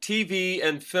 TV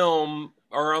and film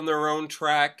are on their own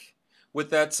track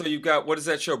with that. So you've got, what is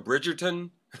that show,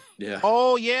 Bridgerton? Yeah.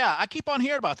 Oh yeah, I keep on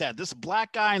hearing about that. This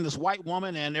black guy and this white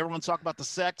woman, and everyone's talking about the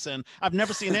sex, and I've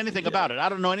never seen anything about it. I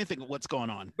don't know anything of what's going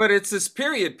on. But it's this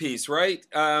period piece, right?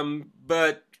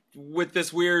 But with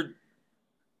this weird,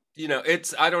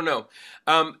 I don't know.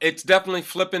 It's definitely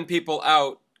flipping people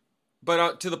out.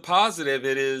 But to the positive,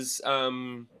 it is.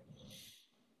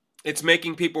 It's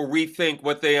making people rethink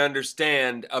what they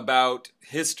understand about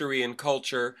history and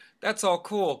culture. That's all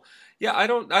cool. Yeah, I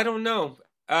don't know.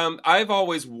 I've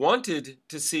always wanted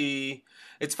to see.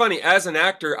 It's funny, as an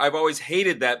actor, I've always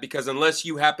hated that, because unless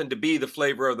you happen to be the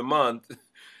flavor of the month,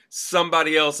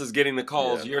 somebody else is getting the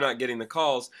calls. Yeah. You're not getting the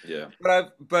calls. Yeah.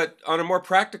 But on a more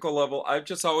practical level, I've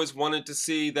just always wanted to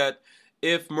see that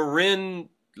if Marin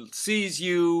sees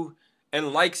you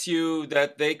and likes you,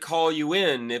 that they call you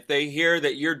in. If they hear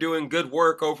that you're doing good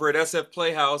work over at SF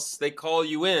Playhouse, they call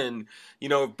you in.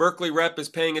 If Berkeley Rep is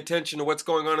paying attention to what's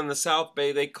going on in the South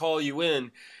Bay, they call you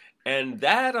in. And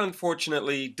that,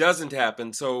 unfortunately, doesn't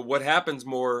happen. So what happens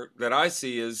more that I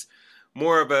see is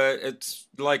more of it's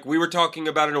like we were talking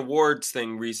about an awards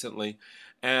thing recently.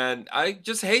 And I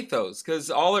just hate those,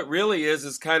 because all it really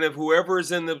is kind of whoever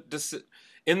is in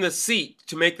the seat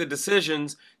to make the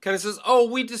decisions kind of says, oh,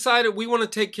 we decided we want to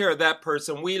take care of that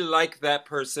person. We like that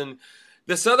person.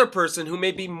 This other person who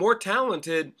may be more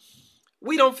talented,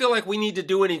 we don't feel like we need to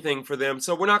do anything for them,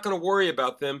 so we're not going to worry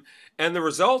about them. And the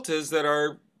result is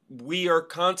that we are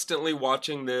constantly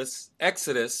watching this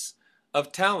exodus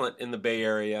of talent in the Bay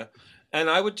Area. And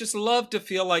I would just love to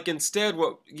feel like instead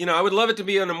I would love it to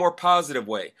be in a more positive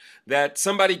way, that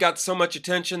somebody got so much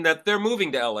attention that they're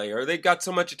moving to LA, or they got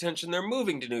so much attention they're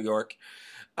moving to New York,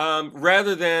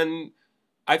 rather than,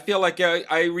 I feel like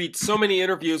I read so many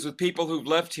interviews with people who've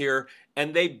left here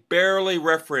and they barely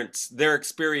reference their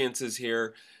experiences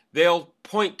here. They'll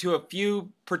point to a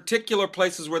few particular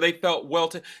places where they felt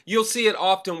you'll see it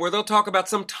often where they'll talk about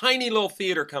some tiny little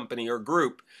theater company or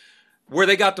group where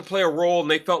they got to play a role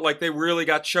and they felt like they really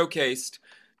got showcased.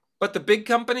 But the big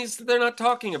companies, they're not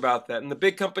talking about that. And the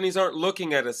big companies aren't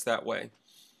looking at us that way.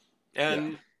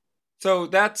 And so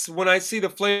that's when I see the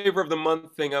flavor of the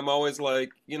month thing, I'm always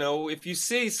like, if you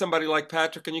see somebody like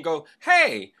Patrick and you go,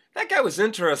 hey, that guy was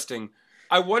interesting,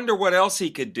 I wonder what else he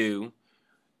could do.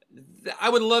 I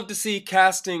would love to see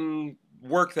casting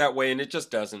work that way, and it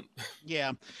just doesn't.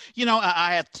 Yeah.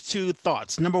 I have two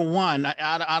thoughts. Number one,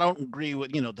 I don't agree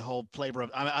with, the whole flavor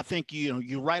of, I think,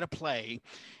 you write a play,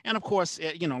 and of course,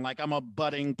 like I'm a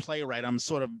budding playwright, I'm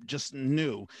sort of just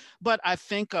new, but I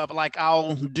think of like,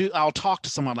 I'll talk to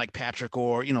someone like Patrick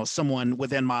or, someone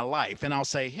within my life, and I'll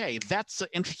say, hey, that's an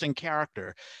interesting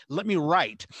character. Let me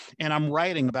write. And I'm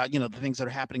writing about, the things that are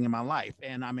happening in my life,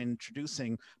 and I'm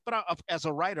introducing, but as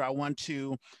a writer, I want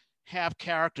to have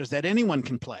characters that anyone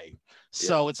can play.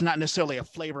 So it's not necessarily a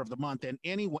flavor of the month, and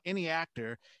any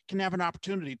actor can have an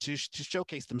opportunity to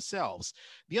showcase themselves.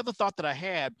 The other thought that I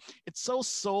had, it's so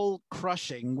soul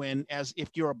crushing if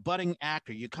you're a budding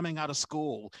actor, you're coming out of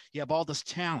school, you have all this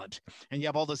talent and you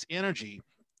have all this energy,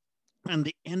 and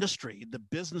the industry, the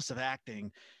business of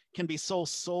acting can be so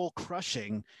soul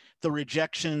crushing, the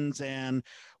rejections and,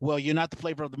 well, you're not the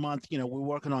flavor of the month, we're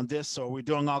working on this, or we're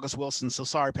doing August Wilson, so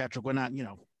sorry, Patrick, we're not,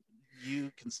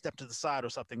 you can step to the side or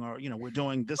something, or we're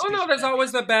doing this. Oh no, there's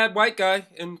always the bad white guy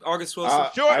in August Wilson.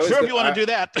 Sure, if you want to do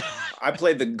that. I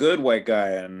played the good white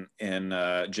guy in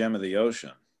Gem of the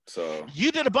Ocean. So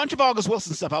you did a bunch of August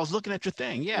Wilson stuff. I was looking at your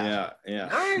thing. Yeah.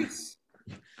 Nice.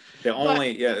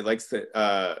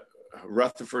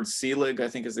 Rutherford Seelig, I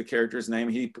think is the character's name.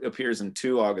 He appears in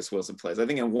 2 August Wilson plays. I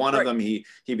think in one of them he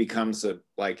becomes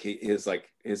his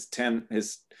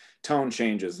tone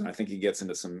changes, and I think he gets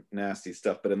into some nasty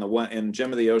stuff. But in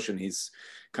Gem of the Ocean, he's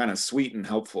kind of sweet and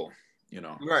helpful,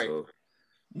 Right.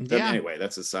 So, anyway,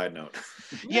 that's a side note.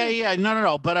 Yeah.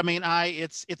 No. But I mean,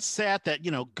 it's sad that,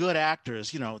 good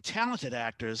actors, talented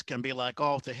actors can be like,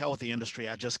 oh, to hell with the industry,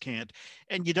 I just can't.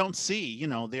 And you don't see,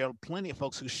 there are plenty of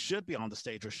folks who should be on the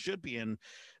stage or should be in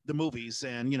the movies,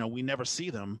 and we never see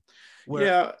them.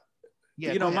 My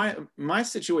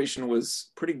situation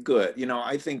was pretty good.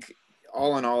 I think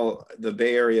all in all, the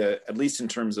Bay Area, at least in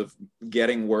terms of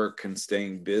getting work and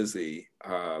staying busy,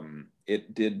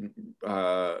 it did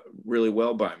really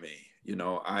well by me.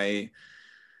 I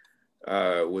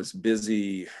was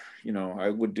busy. I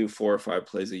would do 4 or 5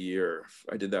 plays a year.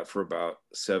 I did that for about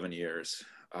 7 years.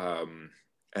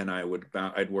 And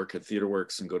I'd work at Theater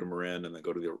Works and go to Marin, and then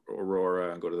go to the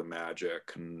Aurora and go to the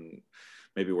Magic, and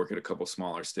maybe work at a couple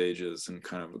smaller stages, and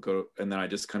and then I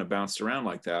just kind of bounced around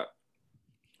like that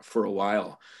for a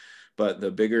while. But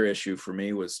the bigger issue for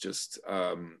me was just,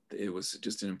 it was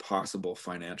just an impossible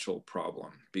financial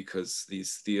problem, because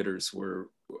these theaters were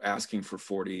asking for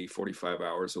 40, 45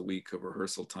 hours a week of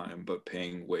rehearsal time, but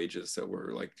paying wages that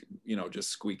were like, just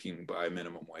squeaking by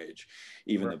minimum wage,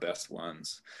 even the best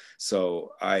ones.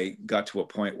 So I got to a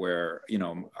point where,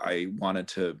 I wanted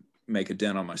to make a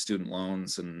dent on my student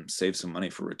loans and save some money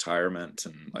for retirement,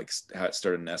 and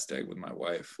start a nest egg with my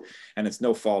wife. And it's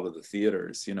no fault of the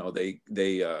theaters, they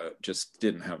just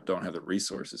don't have the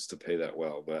resources to pay that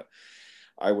well. But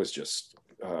I was just,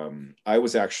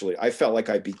 I felt like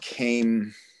I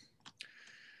became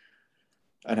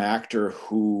an actor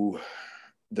who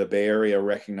the Bay Area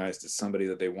recognized as somebody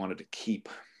that they wanted to keep,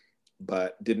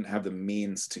 but didn't have the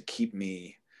means to keep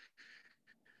me,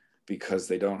 because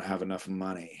they don't have enough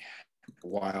money,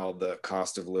 while the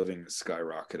cost of living is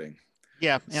skyrocketing.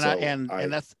 Yeah, and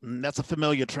that's a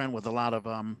familiar trend with a lot of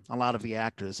the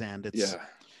actors, and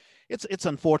it's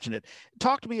unfortunate.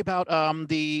 Talk to me about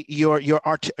your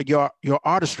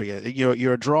artistry,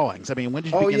 your drawings. I mean, when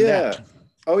did you begin that?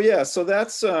 Oh yeah, so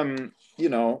that's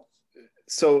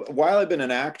so while I've been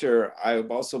an actor,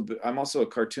 I'm also a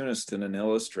cartoonist and an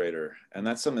illustrator, and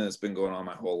that's something that's been going on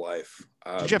my whole life.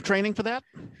 Did you have training for that?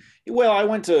 Well, I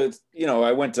went to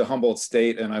Humboldt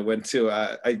State, and I went to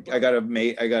I got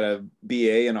a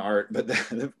BA in art, but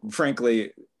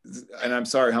frankly, and I'm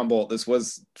sorry, Humboldt, this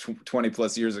was 20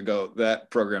 plus years ago,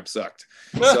 that program sucked.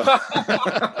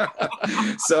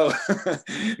 So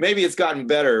maybe it's gotten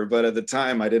better, but at the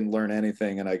time I didn't learn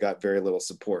anything, and I got very little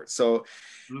support. So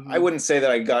I wouldn't say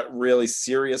that I got really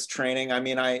serious training. I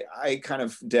mean, I kind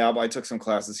of dabble. I took some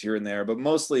classes here and there, but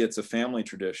mostly it's a family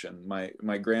tradition.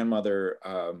 My grandmother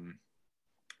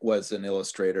was an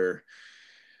illustrator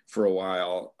for a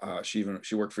while. She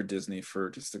worked for Disney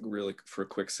for a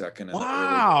quick second.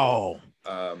 Wow.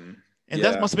 And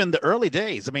that must have been the early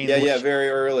days. I mean, very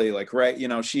early. Like, right.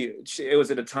 It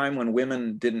was at a time when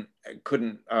women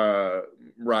couldn't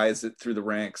rise through the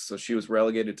ranks. So she was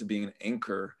relegated to being an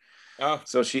inker. Oh.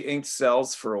 So she inked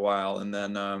cells for a while, and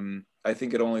then I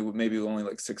think it only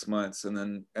like 6 months,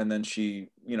 and then she,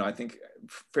 I think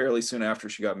fairly soon after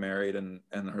she got married, and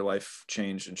her life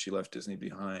changed, and she left Disney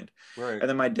behind. Right. And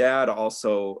then my dad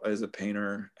also is a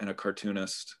painter and a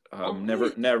cartoonist.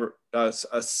 Never a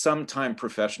sometime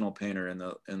professional painter in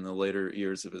the later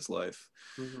years of his life,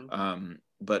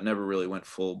 but never really went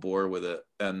full bore with it.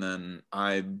 And then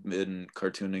I've been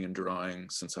cartooning and drawing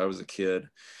since I was a kid.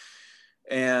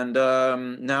 And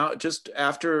now, just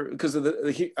after, because of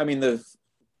the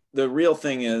real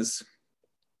thing is,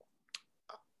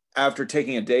 after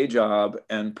taking a day job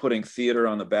and putting theater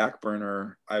on the back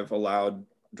burner, I've allowed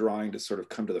drawing to sort of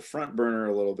come to the front burner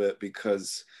a little bit,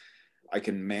 because I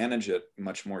can manage it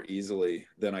much more easily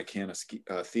than I can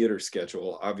a theater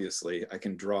schedule. Obviously, I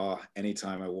can draw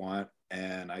anytime I want,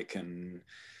 and I can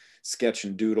sketch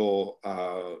and doodle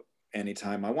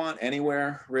anytime I want,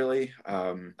 anywhere, really.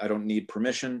 I don't need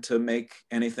permission to make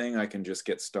anything. I can just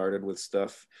get started with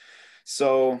stuff.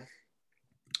 So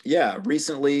yeah,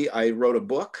 recently I wrote a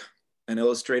book, an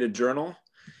illustrated journal,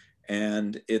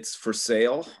 and it's for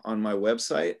sale on my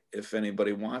website if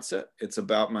anybody wants it. It's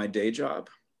about my day job.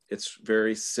 It's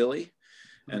very silly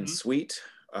and sweet.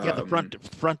 Yeah, the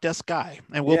front desk guy,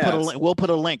 and we'll put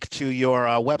a link to your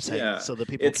website so that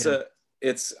people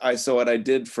can. So what I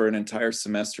did for an entire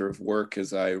semester of work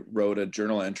is I wrote a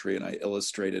journal entry, and I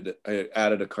illustrated it. I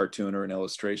added a cartoon or an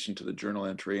illustration to the journal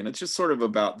entry, and it's just sort of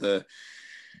about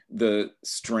the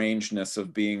strangeness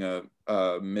of being a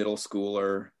middle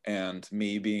schooler and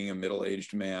me being a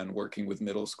middle-aged man working with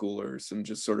middle schoolers, and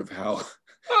just sort of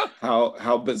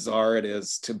how bizarre it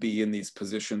is to be in these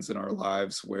positions in our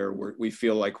lives where we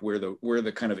feel like we're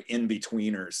the kind of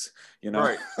in-betweeners, you know.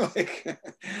 Right. Like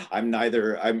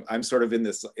I'm sort of in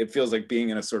this, it feels like being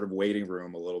in a sort of waiting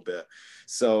room a little bit.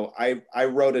 So I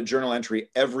wrote a journal entry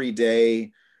every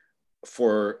day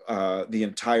for the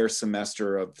entire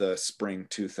semester of the spring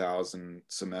 2000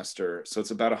 semester. So it's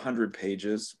about 100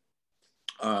 pages.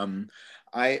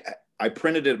 I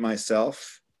printed it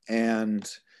myself, and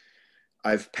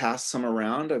I've passed some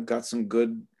around. I've got some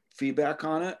good feedback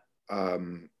on it.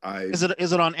 Is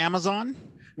it on Amazon?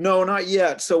 No, not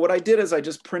yet. So what I did is I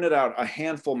just printed out a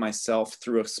handful myself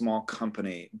through a small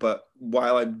company. But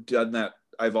while I've done that,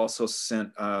 I've also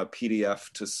sent a PDF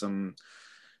to some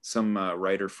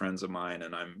writer friends of mine,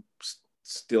 and I'm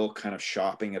still kind of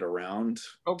shopping it around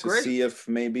to see if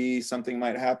maybe something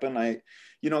might happen. I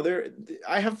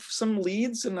have some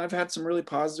leads, and I've had some really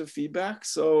positive feedback,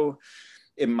 so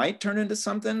it might turn into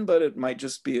something, but it might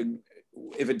just be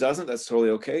if it doesn't, that's totally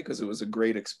okay, because it was a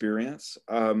great experience.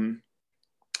 And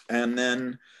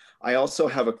then I also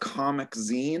have a comic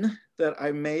zine that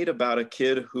I made about a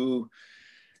kid who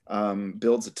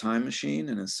builds a time machine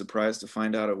and is surprised to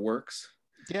find out it works.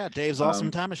 Yeah, Dave's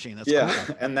awesome time machine. That's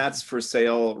cool. And that's for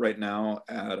sale right now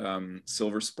at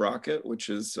Silver Sprocket, which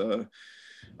is a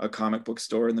comic book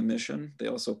store in the Mission. They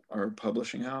also are a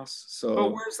publishing house. So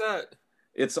where's that?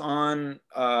 It's on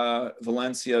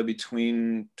Valencia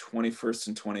between 21st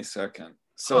and 22nd.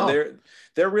 So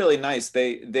they're really nice.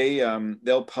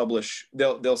 They'll publish,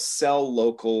 they'll sell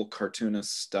local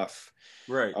cartoonist stuff,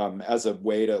 right? As a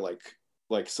way to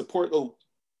like support the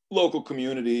local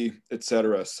community,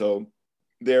 etc. So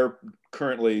they're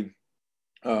currently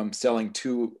selling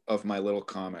 2 of my little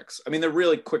comics. I mean, they're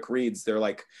really quick reads. They're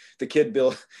like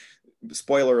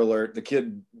spoiler alert, the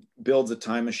kid builds a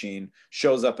time machine,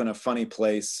 shows up in a funny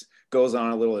place, goes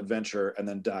on a little adventure, and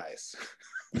then dies.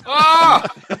 Oh,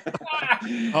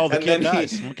 the kid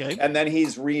dies. Okay. And then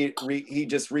he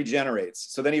just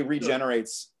regenerates. So then he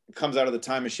regenerates, comes out of the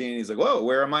time machine, and he's like, whoa,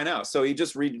 where am I now? So he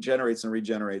just regenerates and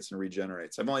regenerates and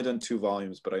regenerates. I've only done 2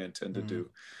 volumes, but I intend to do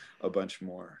a bunch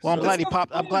more. Well, so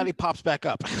I'm glad he pops back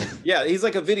up. Yeah, he's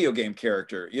like a video game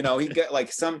character. You know, he get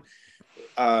like some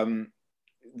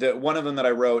one of them that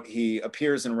I wrote, he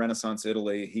appears in Renaissance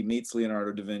Italy. He meets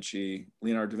Leonardo da Vinci.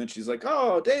 Leonardo da Vinci's like,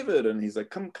 oh, David. And he's like,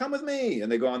 come with me. And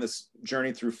they go on this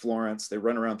journey through Florence. They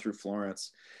run around through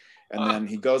Florence. And then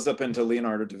he goes up into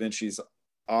Leonardo da Vinci's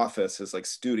office, his like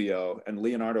studio. And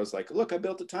Leonardo's like, look, I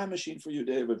built a time machine for you,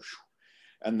 David.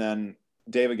 And then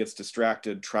David gets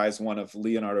distracted, tries one of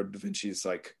Leonardo da Vinci's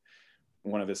like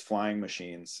one of his flying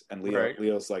machines, and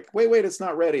Leo's like, wait, it's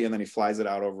not ready, and then he flies it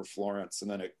out over Florence,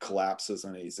 and then it collapses,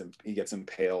 and he gets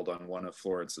impaled on one of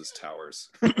Florence's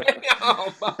towers.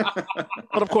 But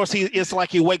of course, it's like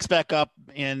he wakes back up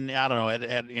in, I don't know,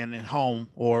 in home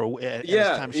or at his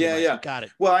time machine. Yeah. Got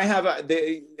it. Well, I have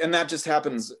and that just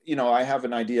happens. You know, I have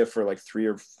an idea for like 3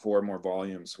 or 4 more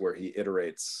volumes where he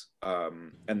iterates,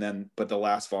 and then but the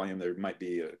last volume there might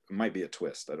be a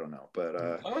twist. I don't know,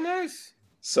 but nice.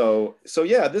 So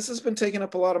yeah, this has been taking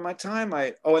up a lot of my time.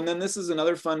 And then this is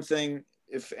another fun thing.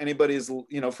 If anybody's,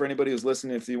 for anybody who's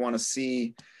listening, if you want to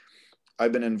see,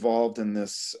 I've been involved in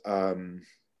this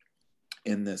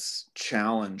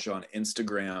challenge on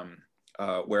Instagram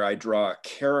where I draw a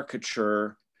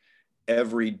caricature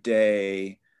every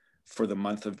day for the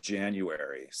month of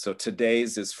January. So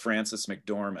today's is Frances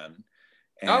McDormand.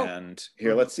 And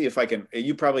here, let's see if I can,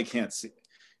 you probably can't see.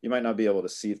 You might not be able to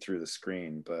see through the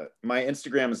screen, but my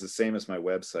Instagram is the same as my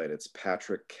website. It's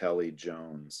Patrick Kelly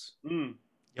Jones. Yeah,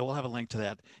 we'll have a link to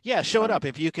that. Yeah, show it up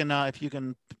if you can. You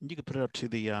can put it up to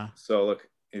the. So look,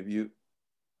 that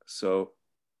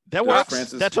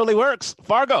works. That totally works.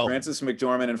 Fargo. Frances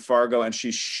McDormand in Fargo, and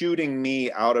she's shooting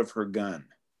me out of her gun.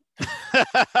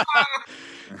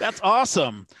 That's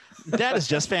awesome. That is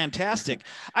just fantastic.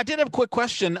 I did have a quick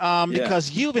question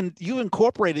because you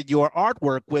incorporated your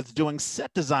artwork with doing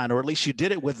set design, or at least you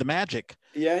did it with the magic.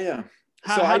 Yeah.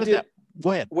 How did that?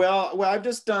 Go ahead. Well, I've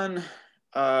just done.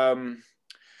 One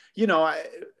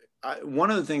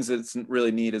of the things that's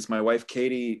really neat is my wife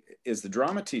Katie is the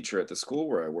drama teacher at the school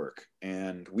where I work,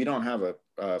 and we don't have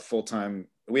a full-time.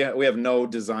 We have no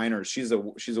designers. She's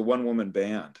a one-woman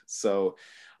band, so.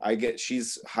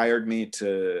 She's hired me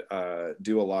to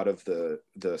do a lot of the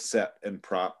set and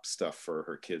prop stuff for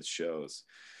her kids' shows.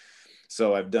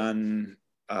 So I've done,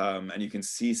 and you can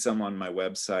see some on my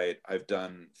website. I've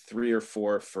done 3 or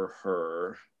 4 for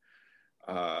her.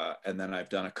 And then I've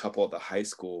done a couple at the high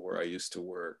school where I used to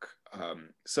work.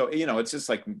 So, it's just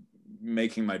like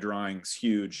making my drawings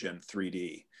huge in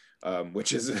 3D.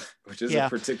 Which is a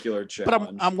particular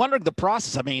challenge. But I'm wondering the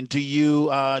process. I mean, do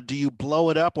you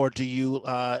blow it up, or do you?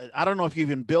 I don't know if you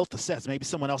even built the sets. Maybe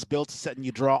someone else built the set and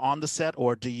you draw on the set,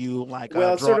 or do you like?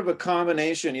 Well, it's sort of a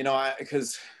combination.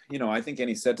 Because I think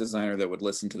any set designer that would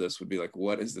listen to this would be like,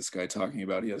 "What is this guy talking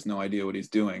about? He has no idea what he's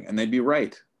doing," and they'd be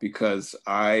right, because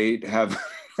I have.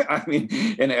 I mean,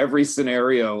 in every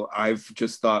scenario, I've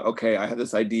just thought, okay, I have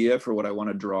this idea for what I want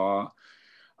to draw.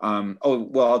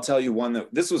 I'll tell you one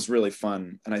that this was really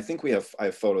fun, and I think I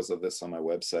have photos of this on my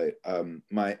website.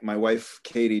 My wife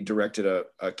Katie directed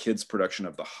a kids production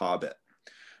of The Hobbit,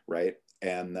 right?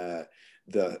 And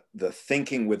the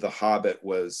thinking with The Hobbit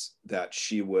was that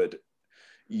she would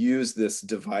use this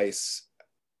device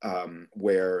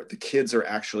where the kids are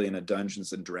actually in a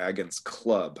Dungeons and Dragons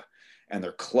club, and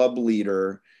their club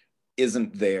leader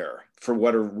isn't there for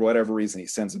whatever reason. He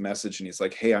sends a message and he's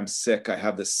like, "Hey, I'm sick. I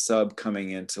have this sub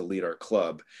coming in to lead our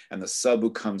club." And the sub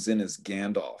who comes in is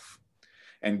Gandalf.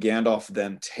 And Gandalf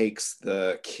then takes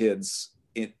the kids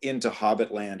into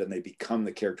Hobbit land, and they become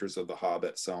the characters of The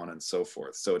Hobbit, so on and so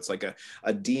forth. So it's like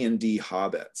a D&D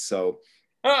Hobbit. So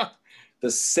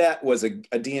the set was a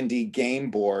D&D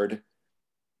game board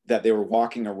that they were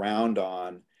walking around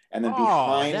on. And then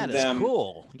behind them,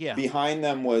 cool. Yeah. Behind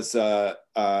them was like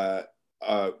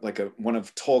one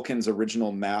of Tolkien's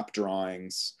original map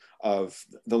drawings of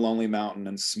the Lonely Mountain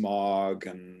and Smog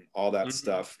and all that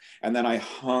stuff. And then I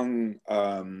hung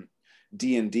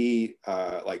D&D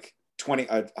like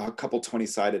a couple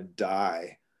 20-sided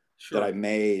die that I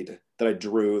made, that I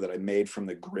drew, that I made from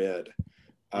the grid.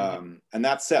 And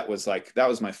that set was like, that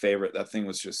was my favorite. That thing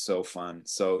was just so fun.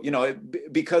 So,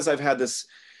 because I've had this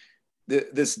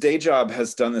day job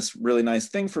has done this really nice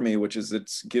thing for me, which is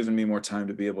it's given me more time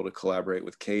to be able to collaborate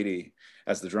with Katie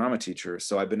as the drama teacher.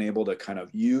 So I've been able to kind of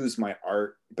use my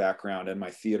art background and my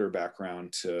theater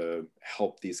background to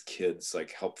help these kids,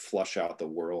 like help flesh out the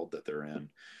world that they're in,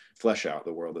 flesh out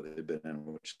the world that they've been in,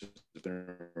 which has been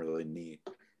really neat.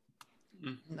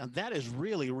 Now that is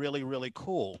really, really, really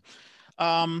cool.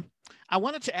 I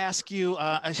wanted to ask you,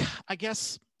 I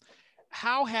guess,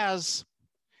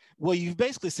 well, you've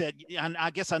basically said, and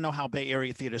I guess I know how Bay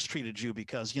Area theaters treated you,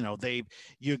 because,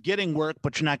 you're getting work,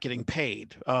 but you're not getting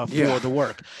paid for the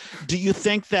work. Do you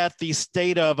think that the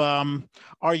state of, do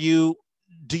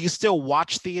you still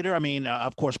watch theater? I mean,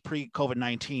 of course,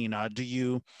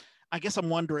 pre-COVID-19, I guess I'm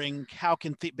wondering, how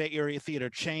can Bay Area theater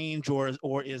change,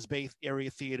 or is Bay Area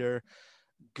theater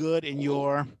good in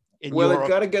your? They've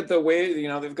got to get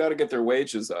they've got to get their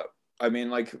wages up. I mean,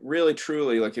 like, really,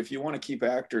 truly, like, if you want to keep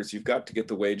actors, you've got to get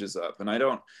the wages up. And I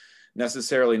don't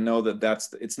necessarily know that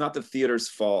it's not the theater's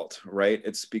fault, right?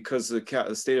 It's because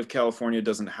the state of California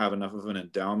doesn't have enough of an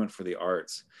endowment for the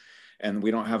arts. And we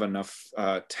don't have enough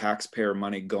taxpayer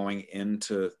money going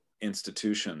into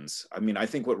institutions. I mean, I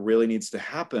think what really needs to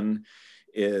happen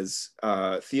is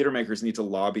theater makers need to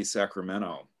lobby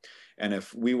Sacramento. And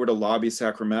if we were to lobby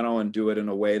Sacramento and do it in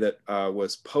a way that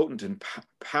was potent and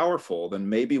powerful, then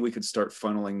maybe we could start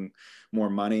funneling more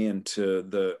money into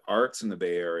the arts in the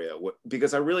Bay Area.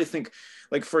 Because I really think,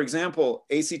 like, for example,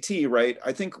 ACT, right?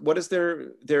 I think, what is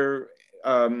their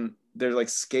like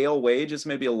scale wage is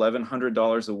maybe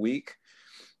 $1,100 a week.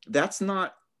 That's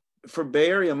not, for Bay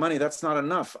Area money, that's not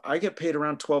enough. I get paid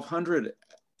around $1,200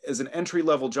 as an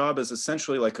entry-level job, as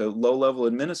essentially like a low-level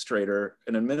administrator,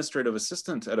 an administrative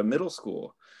assistant at a middle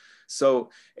school.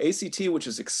 So ACT, which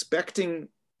is expecting,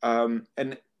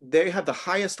 and they have the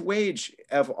highest wage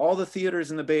of all the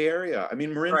theaters in the Bay Area. I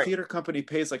mean, Marin Theater Company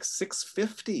pays like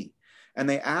 $650, and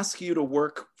they ask you to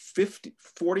work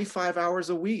 45 hours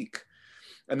a week.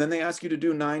 And then they ask you to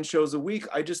do 9 shows a week.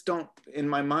 I just don't, in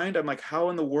my mind, I'm like,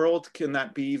 how in the world can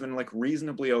that be even like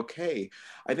reasonably okay?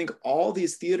 I think all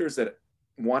these theaters that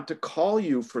want to call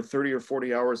you for 30 or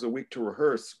 40 hours a week to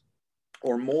rehearse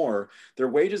or more, their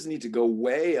wages need to go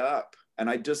way up. And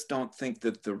I just don't think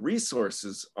that the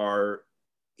resources are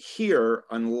here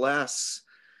unless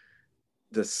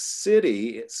the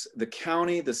city, it's the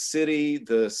county, the city,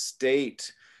 the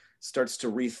state starts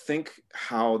to rethink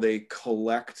how they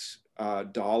collect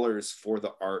dollars for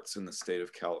the arts in the state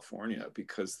of California,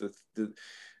 because the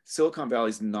Silicon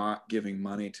Valley's not giving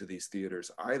money to these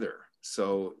theaters either.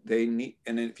 So they need,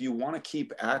 and if you want to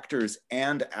keep actors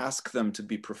and ask them to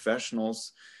be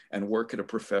professionals and work at a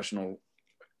professional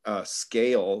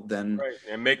scale, then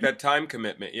and make that time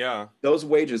commitment. Yeah, those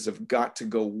wages have got to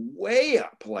go way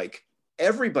up. Like,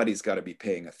 everybody's got to be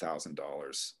paying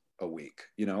 $1,000 a week.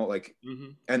 Like,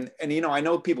 and I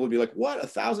know people would be like, "What,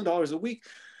 $1,000 a week?"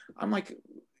 I'm like,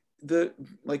 the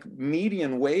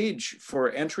median wage for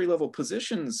entry-level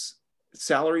positions,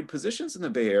 salaried positions in the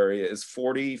Bay Area is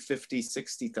 $40, $50,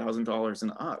 $60,000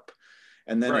 and up.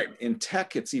 And then in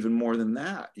tech, it's even more than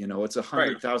that. You know, it's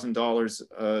 $100,000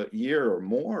 a year or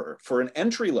more for an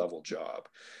entry-level job.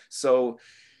 So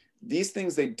these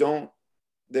things, they don't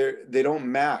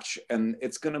match, and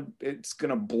it's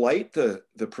gonna blight the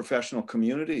professional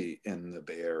community in the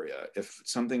Bay Area if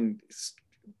something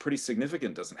pretty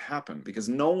significant doesn't happen, because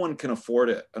no one can afford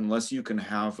it unless you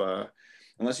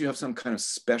have some kind of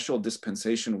special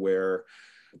dispensation where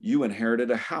you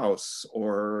inherited a house,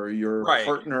 or your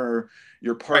partner's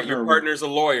a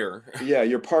lawyer. Yeah,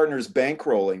 your partner's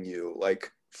bankrolling you.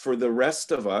 Like, for the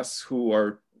rest of us who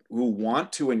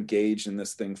want to engage in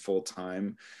this thing full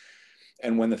time,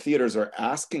 and when the theaters are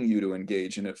asking you to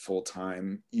engage in it full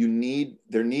time,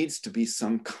 there needs to be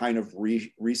some kind of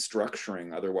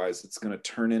restructuring. Otherwise, it's going to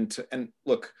turn into, and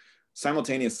look,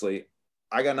 simultaneously,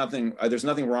 there's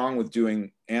nothing wrong with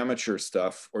doing amateur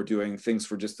stuff or doing things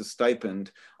for just a stipend.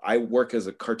 I work as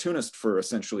a cartoonist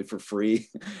essentially for free,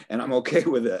 and I'm okay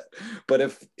with it. But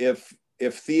if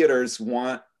theaters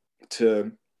want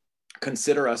to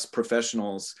consider us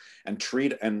professionals and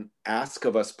ask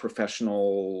of us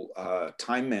professional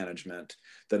time management,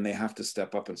 then they have to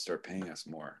step up and start paying us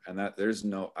more. And that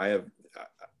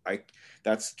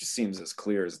just seems as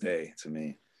clear as day to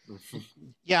me.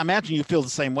 Yeah, I imagine you feel the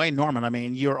same way, Norman. I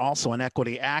mean, you're also an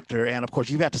equity actor, and of course,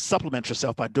 you've had to supplement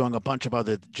yourself by doing a bunch of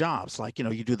other jobs. Like, you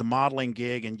know, you do the modeling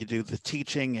gig, and you do the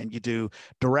teaching, and you do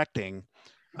directing.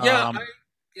 Yeah,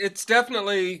 it's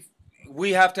definitely,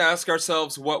 we have to ask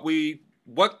ourselves what kind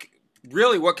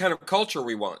of culture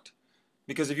we want,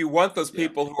 because if you want those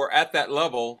people who are at that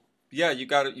level, you've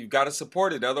got to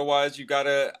support it. Otherwise, you got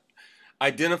to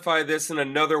identify this in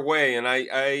another way. And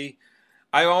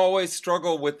I always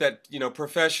struggle with that, you know,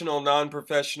 professional,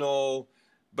 non-professional.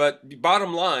 But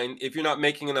bottom line, if you're not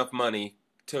making enough money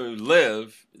to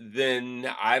live, then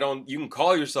you can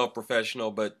call yourself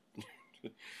professional, but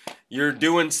you're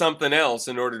doing something else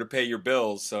in order to pay your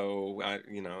bills. So,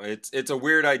 it's a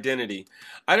weird identity.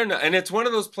 I don't know. And it's one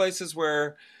of those places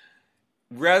where,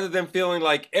 rather than feeling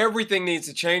like everything needs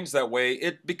to change that way,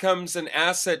 it becomes an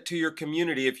asset to your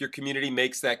community if your community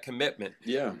makes that commitment.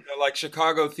 Yeah. Like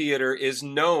Chicago theater is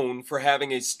known for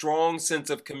having a strong sense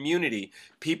of community.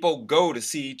 People go to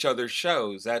see each other's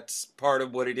shows. That's part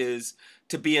of what it is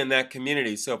to be in that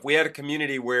community. So if we had a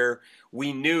community where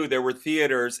we knew there were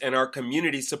theaters and our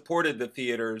community supported the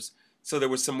theaters, so there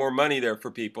was some more money there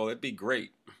for people, it'd be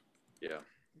great. Yeah.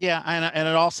 Yeah, and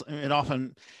it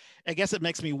often, I guess it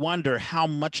makes me wonder, how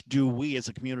much do we as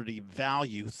a community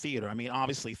value theater? I mean,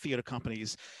 obviously theater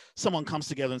companies, someone comes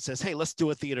together and says, hey, let's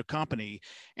do a theater company,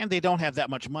 and they don't have that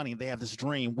much money. They have this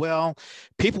dream. Well,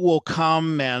 people will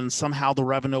come, and somehow the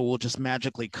revenue will just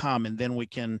magically come, and then we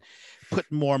can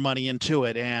put more money into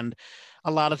it. And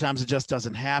a lot of times it just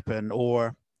doesn't happen.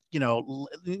 Or,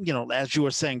 as you were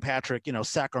saying, Patrick,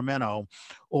 Sacramento,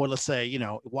 or let's say,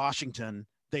 Washington,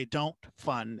 they don't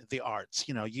fund the arts.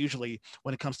 Usually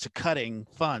when it comes to cutting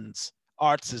funds,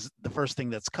 arts is the first thing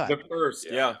that's cut. The first,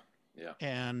 yeah.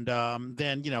 And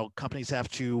then, companies have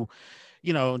to,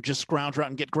 just scrounge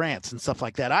around and get grants and stuff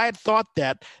like that. I had thought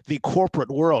that the corporate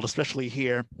world, especially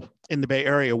here in the Bay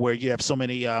Area, where you have so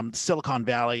many Silicon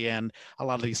Valley and a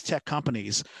lot of these tech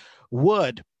companies,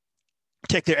 would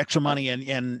take their extra money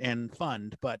and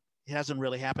fund, but it hasn't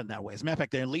really happened that way. As a matter of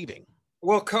fact, they're leaving.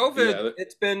 Well, COVID,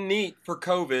 it's been neat for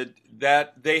COVID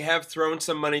that they have thrown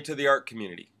some money to the art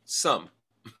community. Some.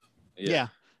 Yeah.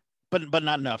 But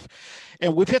not enough.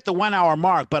 And we've hit the 1 hour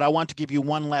mark, but I want to give you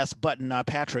one last button,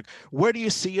 Patrick. Where do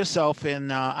you see yourself in,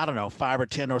 5 or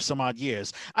 10 or some odd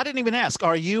years? I didn't even ask.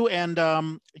 Are you and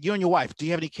your wife, do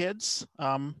you have any kids?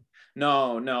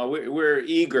 No, we're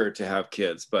eager to have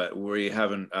kids, but we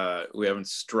haven't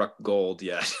struck gold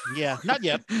yet. Yeah, not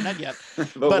yet.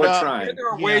 but we're trying. There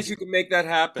are ways you can make that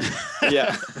happen.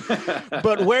 Yeah.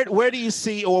 But where do you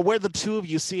see, or where the two of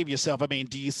you see of yourself? I mean,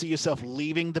 do you see yourself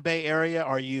leaving the Bay Area?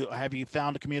 Have you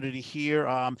found a community here?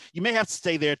 You may have to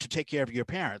stay there to take care of your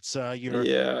parents. You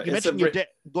mentioned your dad.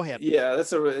 Go ahead. Yeah,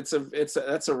 that's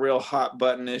a real hot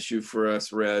button issue for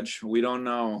us, Reg. We don't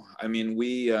know. I mean,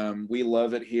 we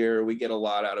love it here. We get a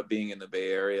lot out of being in the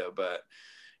Bay Area, but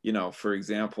for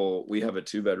example, we have a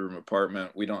 2-bedroom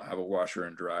apartment. We don't have a washer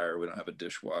and dryer. We don't have a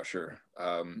dishwasher.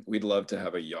 We'd love to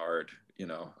have a yard,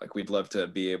 we'd love to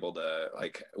be able to,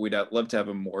 we'd love to have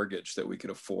a mortgage that we could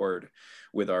afford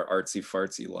with our artsy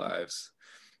fartsy lives,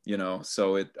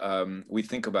 so we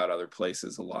think about other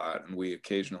places a lot, and we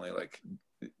occasionally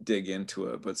dig into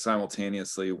it, but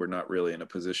simultaneously we're not really in a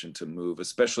position to move,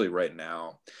 especially right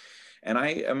now. And I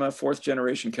am a fourth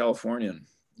generation Californian.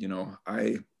 You know,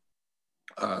 I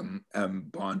am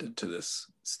bonded to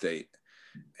this state,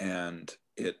 and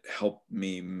it helped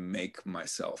me make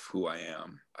myself who I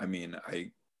am. I mean,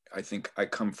 I think I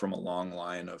come from a long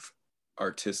line of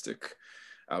artistic,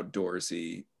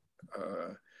 outdoorsy,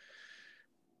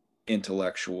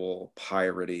 intellectual,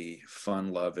 piratey,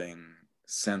 fun-loving,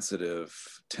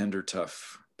 sensitive, tender,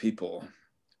 tough people.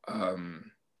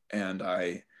 And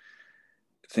I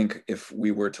think if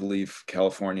we were to leave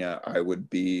California, I would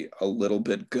be a little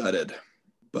bit gutted.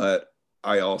 But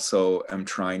I also am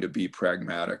trying to be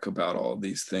pragmatic about all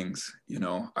these things. You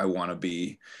know, I want to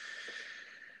be,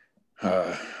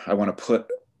 both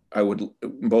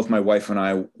my wife and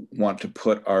I want to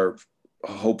put our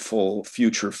hopeful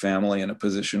future family in a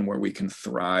position where we can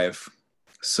thrive.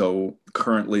 So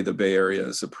currently the Bay Area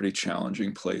is a pretty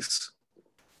challenging place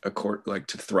to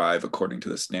thrive according to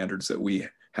the standards that we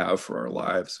have for our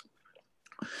lives.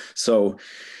 So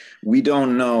we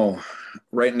don't know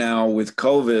right now with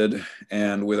COVID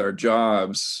and with our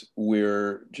jobs,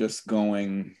 we're just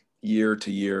going year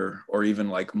to year or even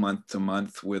like month to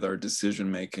month with our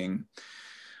decision making.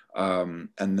 And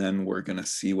then we're going to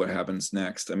see what happens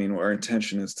next. I mean, our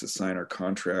intention is to sign our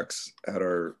contracts at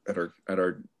our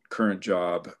current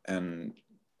job and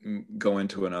go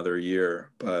into another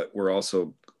year. But we're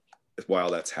also,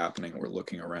 while that's happening, we're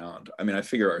looking around. I mean, I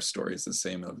figure our story is the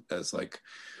same as like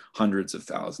hundreds of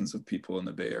thousands of people in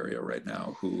the Bay Area right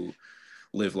now who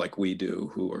live like we do,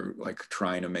 who are like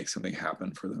trying to make something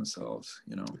happen for themselves,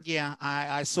 you know? Yeah,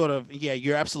 I sort of, yeah,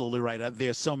 you're absolutely right.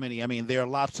 There's so many, I mean, there are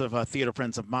lots of theater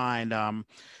friends of mine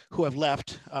who have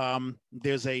left.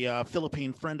 There's a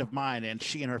Philippine friend of mine, and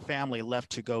she and her family left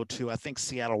to go to, I think,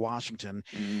 Seattle, Washington.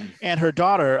 And her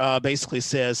daughter basically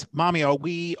says, Mommy, are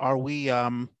we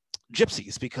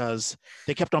gypsies? Because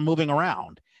they kept on moving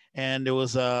around. And it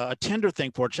was a tender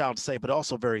thing for a child to say, but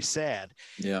also very sad.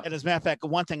 Yeah. And as a matter of fact,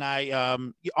 one thing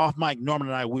off mic, Norman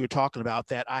and I, we were talking about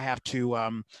that. I have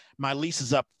to, my lease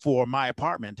is up for my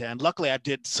apartment. And luckily I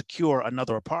did secure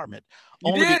another apartment.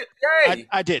 You did? Yay!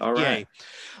 I did. All right. Yay.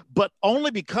 But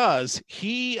only because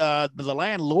he, the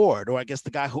landlord, or I guess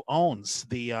the guy who owns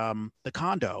the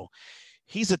condo,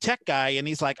 he's a tech guy. And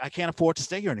he's like, I can't afford to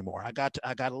stay here anymore. I got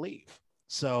to leave.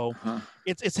 So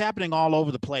it's happening all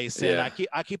over the place. And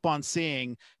I keep on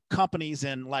seeing companies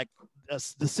in like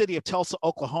the city of Tulsa,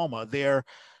 Oklahoma.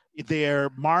 They're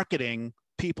marketing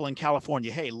people in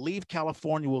California. Hey, leave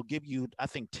California. We'll give you, I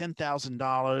think,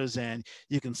 $10,000 and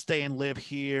you can stay and live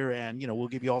here. And, you know, we'll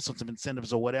give you all sorts of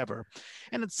incentives or whatever.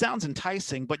 And it sounds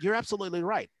enticing, but you're absolutely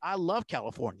right. I love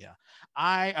California.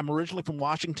 I am originally from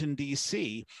Washington,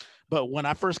 D.C., but when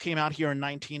I first came out here in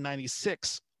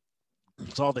 1996,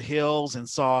 saw the hills and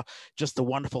saw just the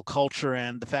wonderful culture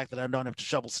and the fact that I don't have to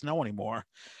shovel snow anymore.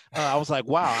 I was like,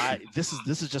 wow, this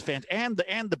is just fantastic.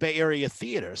 And the Bay Area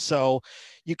theater. So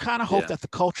you kind of hope that the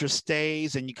culture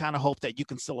stays, and you kind of hope that you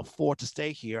can still afford to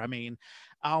stay here. I mean,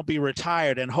 I'll be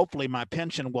retired and hopefully my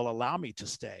pension will allow me to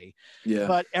stay. Yeah.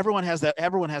 But everyone has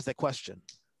that question.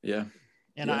 Yeah.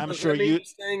 And I'm sure you're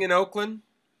staying in Oakland.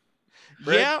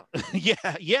 Fred?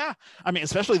 Yeah. I mean,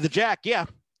 especially the Jack. Yeah.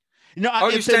 No,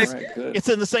 it's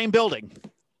in the same building.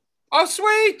 Oh,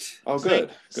 sweet! Oh,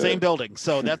 good. Same building.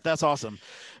 So that's awesome.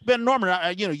 But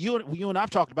Norman, you and I've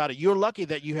talked about it. You're lucky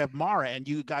that you have Mara and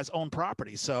you guys own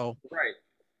property. So right.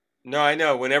 No, I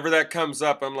know. Whenever that comes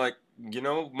up, I'm like,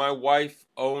 my wife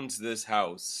owns this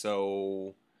house,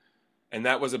 so, and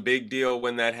that was a big deal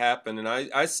when that happened. And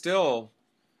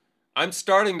I'm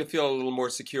starting to feel a little more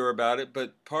secure about it.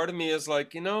 But part of me is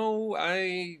like,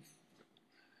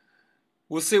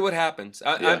 we'll see what happens.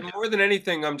 I'm more than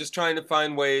anything, I'm just trying to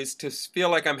find ways to feel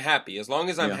like I'm happy. As long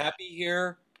as I'm happy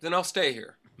here, then I'll stay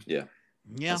here. Yeah.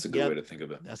 That's a good way to think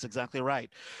of it. That's exactly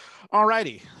right. All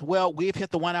righty. Well, we've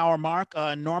hit the 1 hour mark.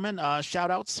 Norman,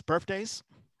 shout outs, birthdays.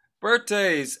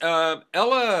 Ella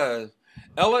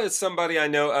is somebody I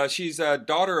know. She's a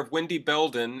daughter of Wendy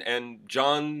Belden and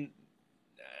John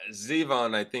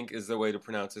Zevon, I think is the way to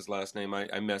pronounce his last name.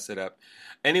 I mess it up.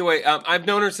 Anyway, I've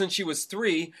known her since she was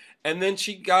 3, and then as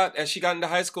she got into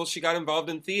high school, she got involved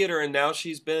in theater, and now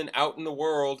she's been out in the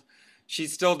world. She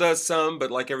still does some,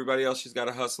 but like everybody else, she's got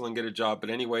to hustle and get a job. But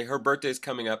anyway, her birthday's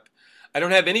coming up. I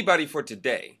don't have anybody for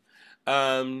today,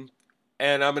 and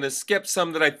I'm going to skip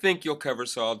some that I think you'll cover,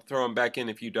 so I'll throw them back in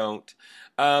if you don't.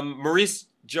 Maurice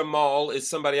Jamal is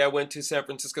somebody I went to San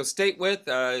Francisco State with,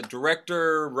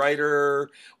 director, writer,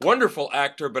 wonderful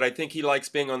actor, but I think he likes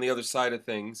being on the other side of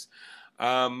things.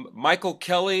 Michael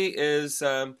Kelly is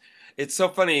it's so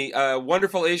funny. A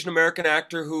wonderful Asian American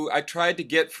actor who I tried to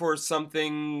get for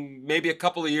something maybe a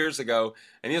couple of years ago,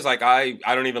 and he was like, I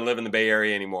don't even live in the Bay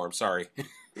Area anymore. I'm sorry.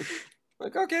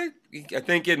 Like, okay. I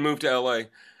think he'd moved to LA.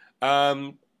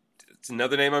 It's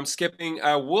another name I'm skipping.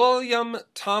 William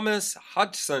Thomas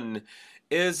Hudson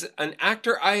is an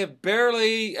actor I have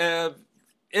barely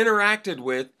interacted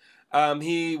with.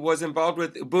 He was involved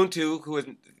with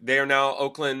Ubuntu, they are now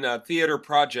Oakland Theater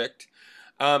Project.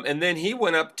 And then he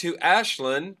went up to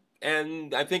Ashland,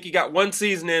 and I think he got one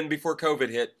season in before COVID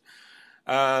hit.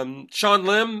 Sean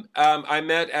Lim, I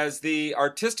met as the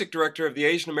artistic director of the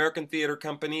Asian American Theater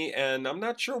Company, and I'm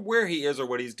not sure where he is or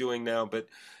what he's doing now, but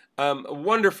a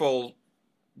wonderful,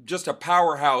 just a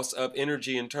powerhouse of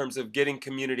energy in terms of getting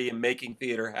community and making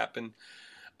theater happen.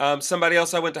 Somebody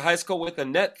else I went to high school with,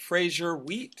 Annette Fraser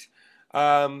Wheat.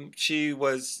 She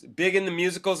was big in the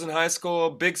musicals in high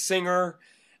school, big singer.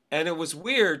 And it was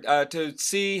weird to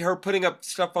see her putting up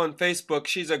stuff on Facebook.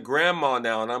 She's a grandma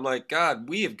now, and I'm like, God,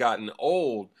 we have gotten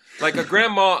old. Like a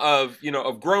grandma of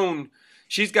grown.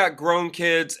 She's got grown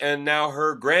kids, and now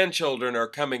her grandchildren are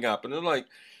coming up, and I'm like,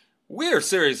 we're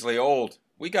seriously old.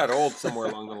 We got old somewhere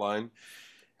along the line.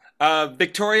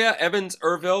 Victoria Evans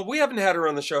Irville. We haven't had her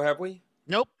on the show, have we?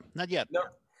 Nope, not yet. No.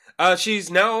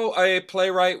 She's now a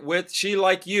playwright she,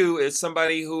 like you, is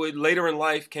somebody who later in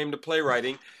life came to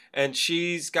playwriting. And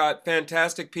she's got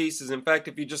fantastic pieces. In fact,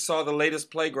 if you just saw the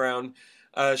latest Playground,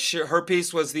 her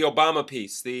piece was the Obama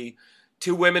piece. The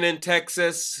two women in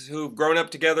Texas who've grown up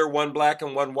together, one black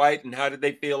and one white, and how did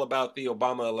they feel about the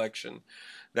Obama election?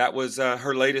 That was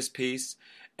her latest piece.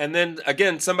 And then,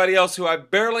 again, somebody else who I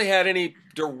barely had any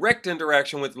direct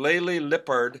interaction with, Layli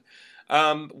Lippard,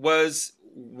 was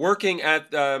working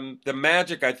at the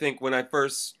Magic, I think, when I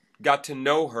first got to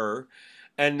know her.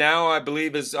 And now I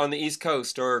believe is on the East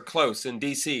Coast or close in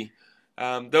D.C.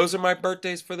 Those are my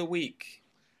birthdays for the week.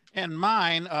 And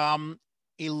mine,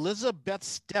 Elizabeth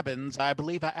Stebbins, I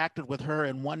believe I acted with her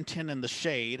in 110 in the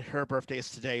Shade. Her birthday is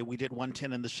today. We did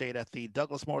 110 in the Shade at the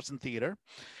Douglas Morrison Theater.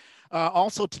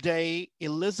 Also today,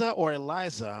 Eliza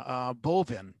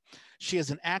Bovin. She is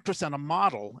an actress and a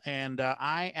model, and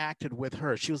I acted with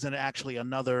her. She was in actually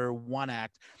another one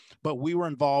act, but we were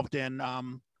involved in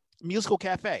Musical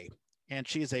Cafe. And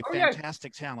she is a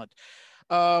fantastic talent.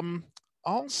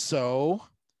 Also,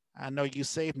 I know you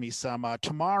saved me some.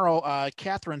 Tomorrow,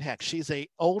 Catherine Heck. She's a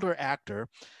older actor.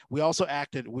 We also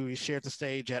acted. We shared the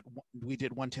stage we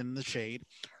did 110 in the Shade.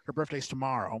 Her birthday's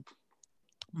tomorrow.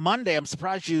 Monday, I'm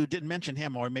surprised you didn't mention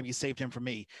him, or maybe you saved him for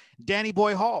me. Danny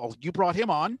Boy Hall. You brought him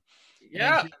on.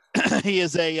 Yeah. He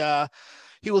was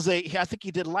I think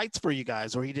he did lights for you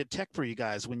guys, or he did tech for you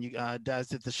guys when you guys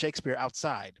did the Shakespeare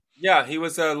outside. Yeah, he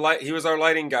was our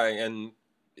lighting guy, and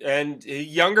a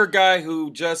younger guy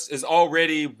who just is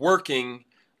already working,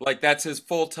 like that's his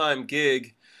full-time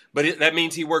gig, but that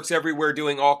means he works everywhere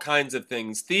doing all kinds of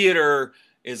things. Theater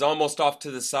is almost off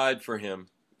to the side for him.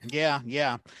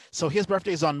 Yeah. So his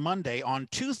birthday is on Monday. On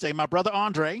Tuesday, my brother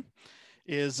Andre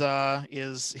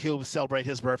he'll celebrate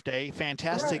his birthday.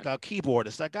 Fantastic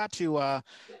keyboardist. I got to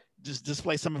just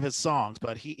display some of his songs,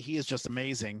 but he is just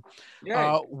amazing.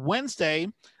 Wednesday,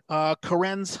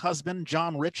 Corinne's husband,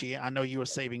 John Ritchie, I know you were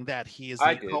saving that. He is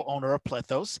the co-owner of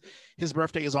Plethos. His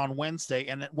birthday is on Wednesday.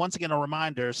 And once again, a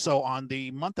reminder, so on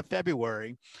the month of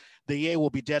February, the EA will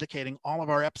be dedicating all of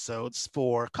our episodes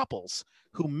for couples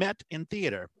who met in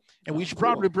theater. And we should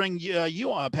probably bring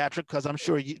you on, Patrick, because I'm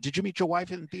sure did you meet your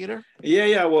wife in theater?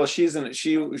 Yeah. Well,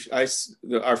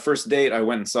 our first date, I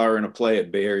went and saw her in a play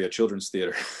at Bay Area Children's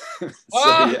Theater.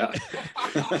 Yeah.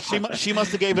 she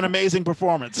must have gave an amazing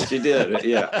performance. She did,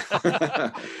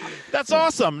 yeah. That's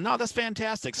awesome. No, that's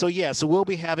fantastic. So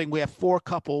we have 4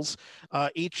 couples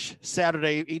each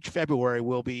Saturday, each February.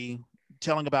 We'll be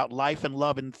telling about life and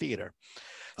love in theater.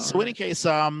 So in any case,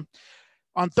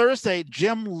 on Thursday,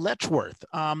 Jim Letchworth.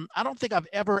 I don't think I've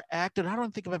ever acted. I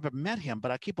don't think I've ever met him, but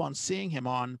I keep on seeing him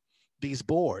on these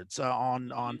boards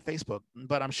on Facebook.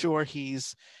 But I'm sure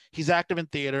he's active in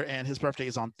theater, and his birthday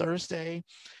is on Thursday.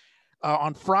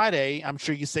 On Friday, I'm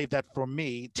sure you saved that for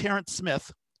me. Terrence Smith,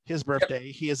 his birthday.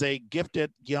 Yep. He is a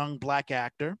gifted young Black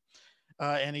actor,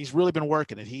 and he's really been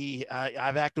working it.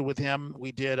 I've acted with him.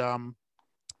 We did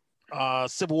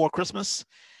Civil War Christmas.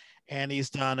 And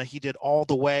he did All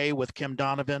the Way with Kim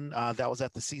Donovan. That was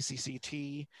at the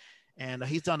CCCT. And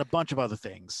he's done a bunch of other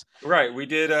things. Right. We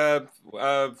did,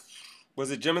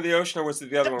 was it Jim of the Ocean, or was it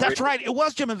the other one? That's right. It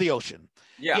was Jim of the Ocean.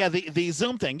 Yeah. Yeah, the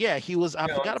Zoom thing. Yeah, he was, I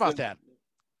forgot about that.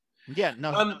 Yeah,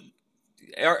 no.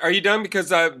 Are you done?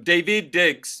 Because David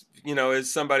Diggs,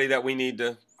 is somebody that we need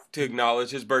to acknowledge.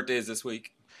 His birthday is this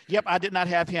week. Yep, I did not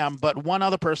have him, but one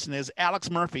other person is Alex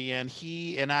Murphy, and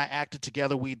he and I acted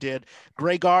together. We did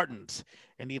Grey Gardens,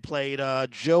 and he played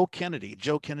Joe Kennedy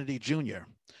Jr.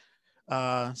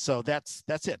 So that's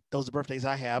it. Those are birthdays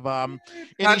I have.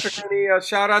 Patrick, any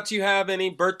shout outs you have? Any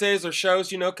birthdays or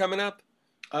shows coming up?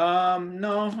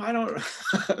 No, I don't.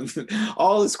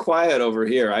 All is quiet over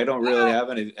here. I don't really have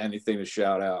anything to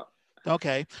shout out.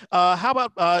 Okay. How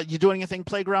about you doing anything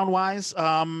playground wise?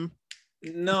 No,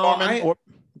 Norman,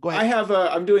 go ahead.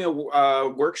 I'm doing a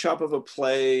workshop of a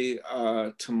play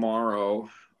tomorrow,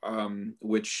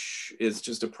 which is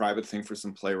just a private thing for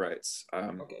some playwrights.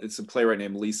 Okay. It's a playwright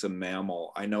named Lisa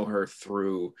Mammal. I know her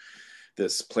through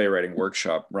this playwriting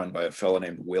workshop run by a fellow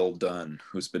named Will Dunn,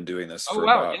 who's been doing this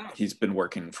he's been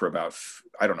working for about,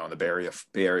 I don't know, in the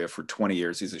Bay Area for 20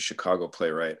 years. He's a Chicago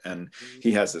playwright, and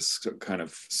he has this kind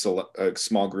of a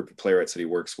small group of playwrights that he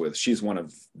works with. She's one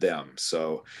of them.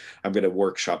 So I'm going to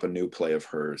workshop a new play of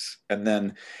hers. And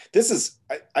then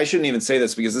I shouldn't even say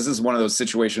this because this is one of those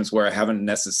situations where I haven't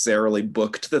necessarily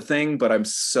booked the thing, but I'm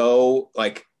so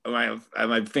like,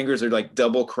 my fingers are like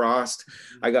double crossed.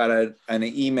 I got an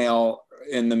email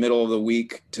in the middle of the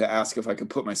week to ask if I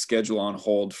could put my schedule on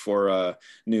hold for a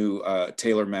new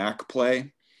Taylor Mack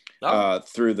play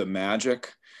through the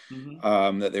Magic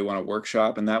that they want to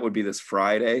workshop, and that would be this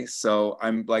Friday. So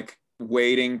I'm like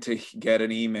waiting to get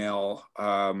an email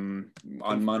on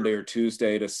Monday or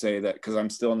Tuesday to say that, because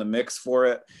I'm still in the mix for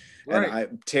it. Right.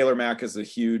 And Taylor Mack is a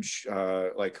huge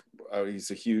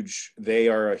they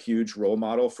are a huge role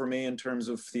model for me in terms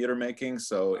of theater making.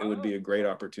 So it would be a great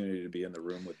opportunity to be in the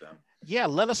room with them. Yeah,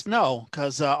 let us know,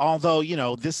 because although we're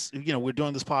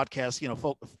doing this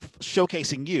podcast,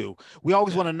 showcasing you, we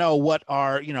always want to know what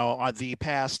are the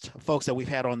past folks that we've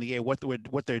had on the air,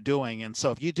 what they're doing. And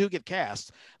so if you do get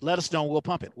cast, let us know. We'll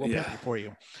pump it. We'll pump it for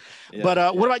you. Yeah.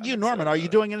 But what about you, Norman? Are you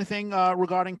doing anything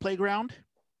regarding Playground?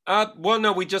 Well,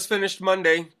 no, we just finished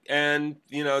Monday, and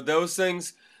those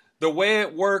things. The way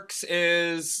it works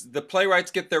is the playwrights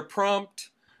get their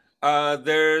prompt.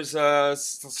 There's a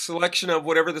selection of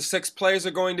whatever the 6 plays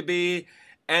are going to be,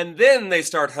 and then they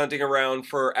start hunting around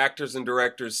for actors and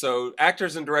directors. So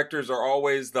actors and directors are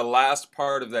always the last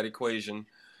part of that equation.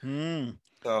 So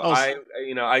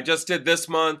I just did this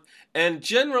month, and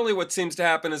generally what seems to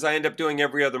happen is I end up doing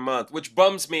every other month, which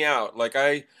bums me out. Like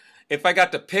if I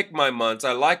got to pick my months,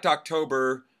 I liked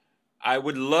October. I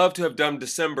would love to have done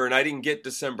December, and I didn't get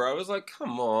December. I was like,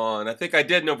 come on. I think I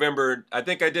did November. I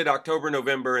think I did October,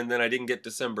 November, and then I didn't get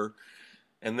December.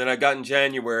 And then I got in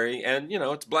January, and,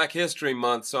 it's Black History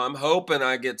Month, so I'm hoping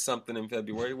I get something in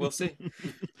February. We'll see.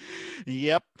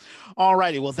 Yep. All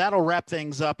righty. Well, that'll wrap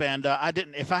things up. And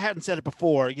if I hadn't said it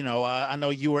before, I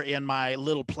know you were in my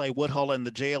little play, Woodhull and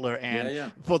the Jailer.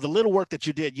 And for the little work that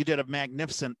you did a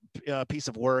magnificent piece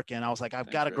of work. And I was like, I've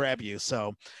got to grab you.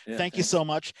 So thank you so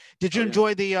much. Did you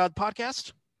enjoy the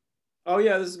podcast? Oh,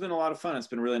 yeah. This has been a lot of fun. It's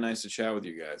been really nice to chat with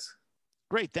you guys.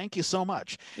 Great. Thank you so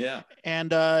much. Yeah.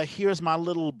 And here's my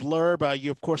little blurb.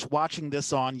 You're, of course, watching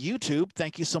this on YouTube.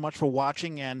 Thank you so much for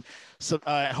watching. And so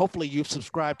hopefully you've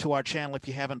subscribed to our channel. If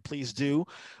you haven't, please do.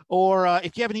 Or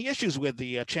if you have any issues with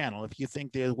the channel, if you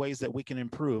think there are ways that we can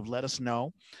improve, let us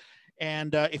know.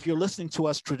 And if you're listening to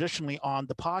us traditionally on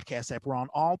the podcast app, we're on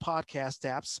all podcast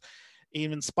apps,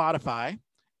 even Spotify.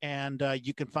 And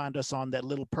you can find us on that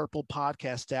little purple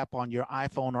podcast app on your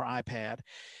iPhone or iPad.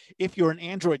 If you're an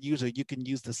Android user, you can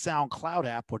use the SoundCloud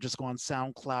app or just go on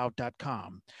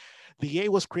soundcloud.com. The Yay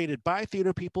was created by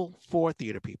theater people for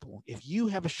theater people. If you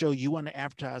have a show you want to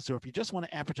advertise, or if you just want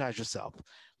to advertise yourself,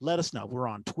 let us know. We're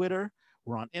on Twitter.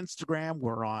 We're on Instagram.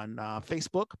 We're on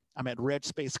Facebook. I'm at Red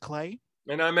Space Clay.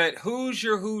 And I'm at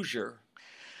Hoosier.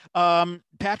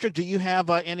 Patrick, do you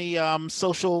have any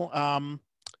social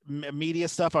media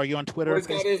stuff? Are you on Twitter? He's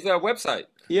got his website.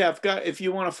 Yeah, if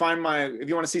you want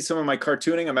to see some of my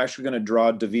cartooning, I'm actually going to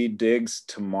draw David Diggs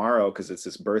tomorrow because it's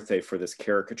his birthday for this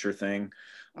caricature thing.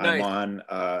 Nice. I'm on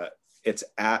it's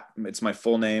my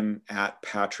full name at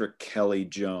Patrick Kelly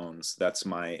Jones. That's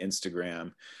my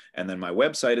Instagram. And then my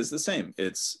website is the same.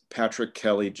 It's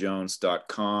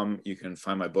patrickkellyjones.com. You can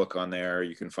find my book on there.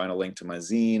 You can find a link to my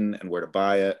zine and where to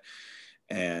buy it.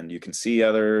 And you can see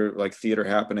other theater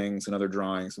happenings and other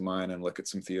drawings of mine and look at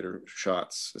some theater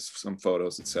shots, some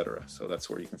photos, etc. So that's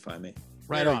where you can find me.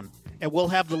 Right on. And we'll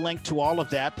have the link to all of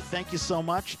that. Thank you so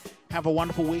much. Have a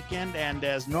wonderful weekend. And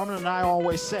as Norman and I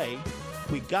always say,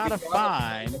 we got to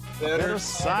find a better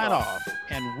sign off.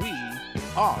 And we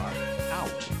are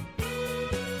out.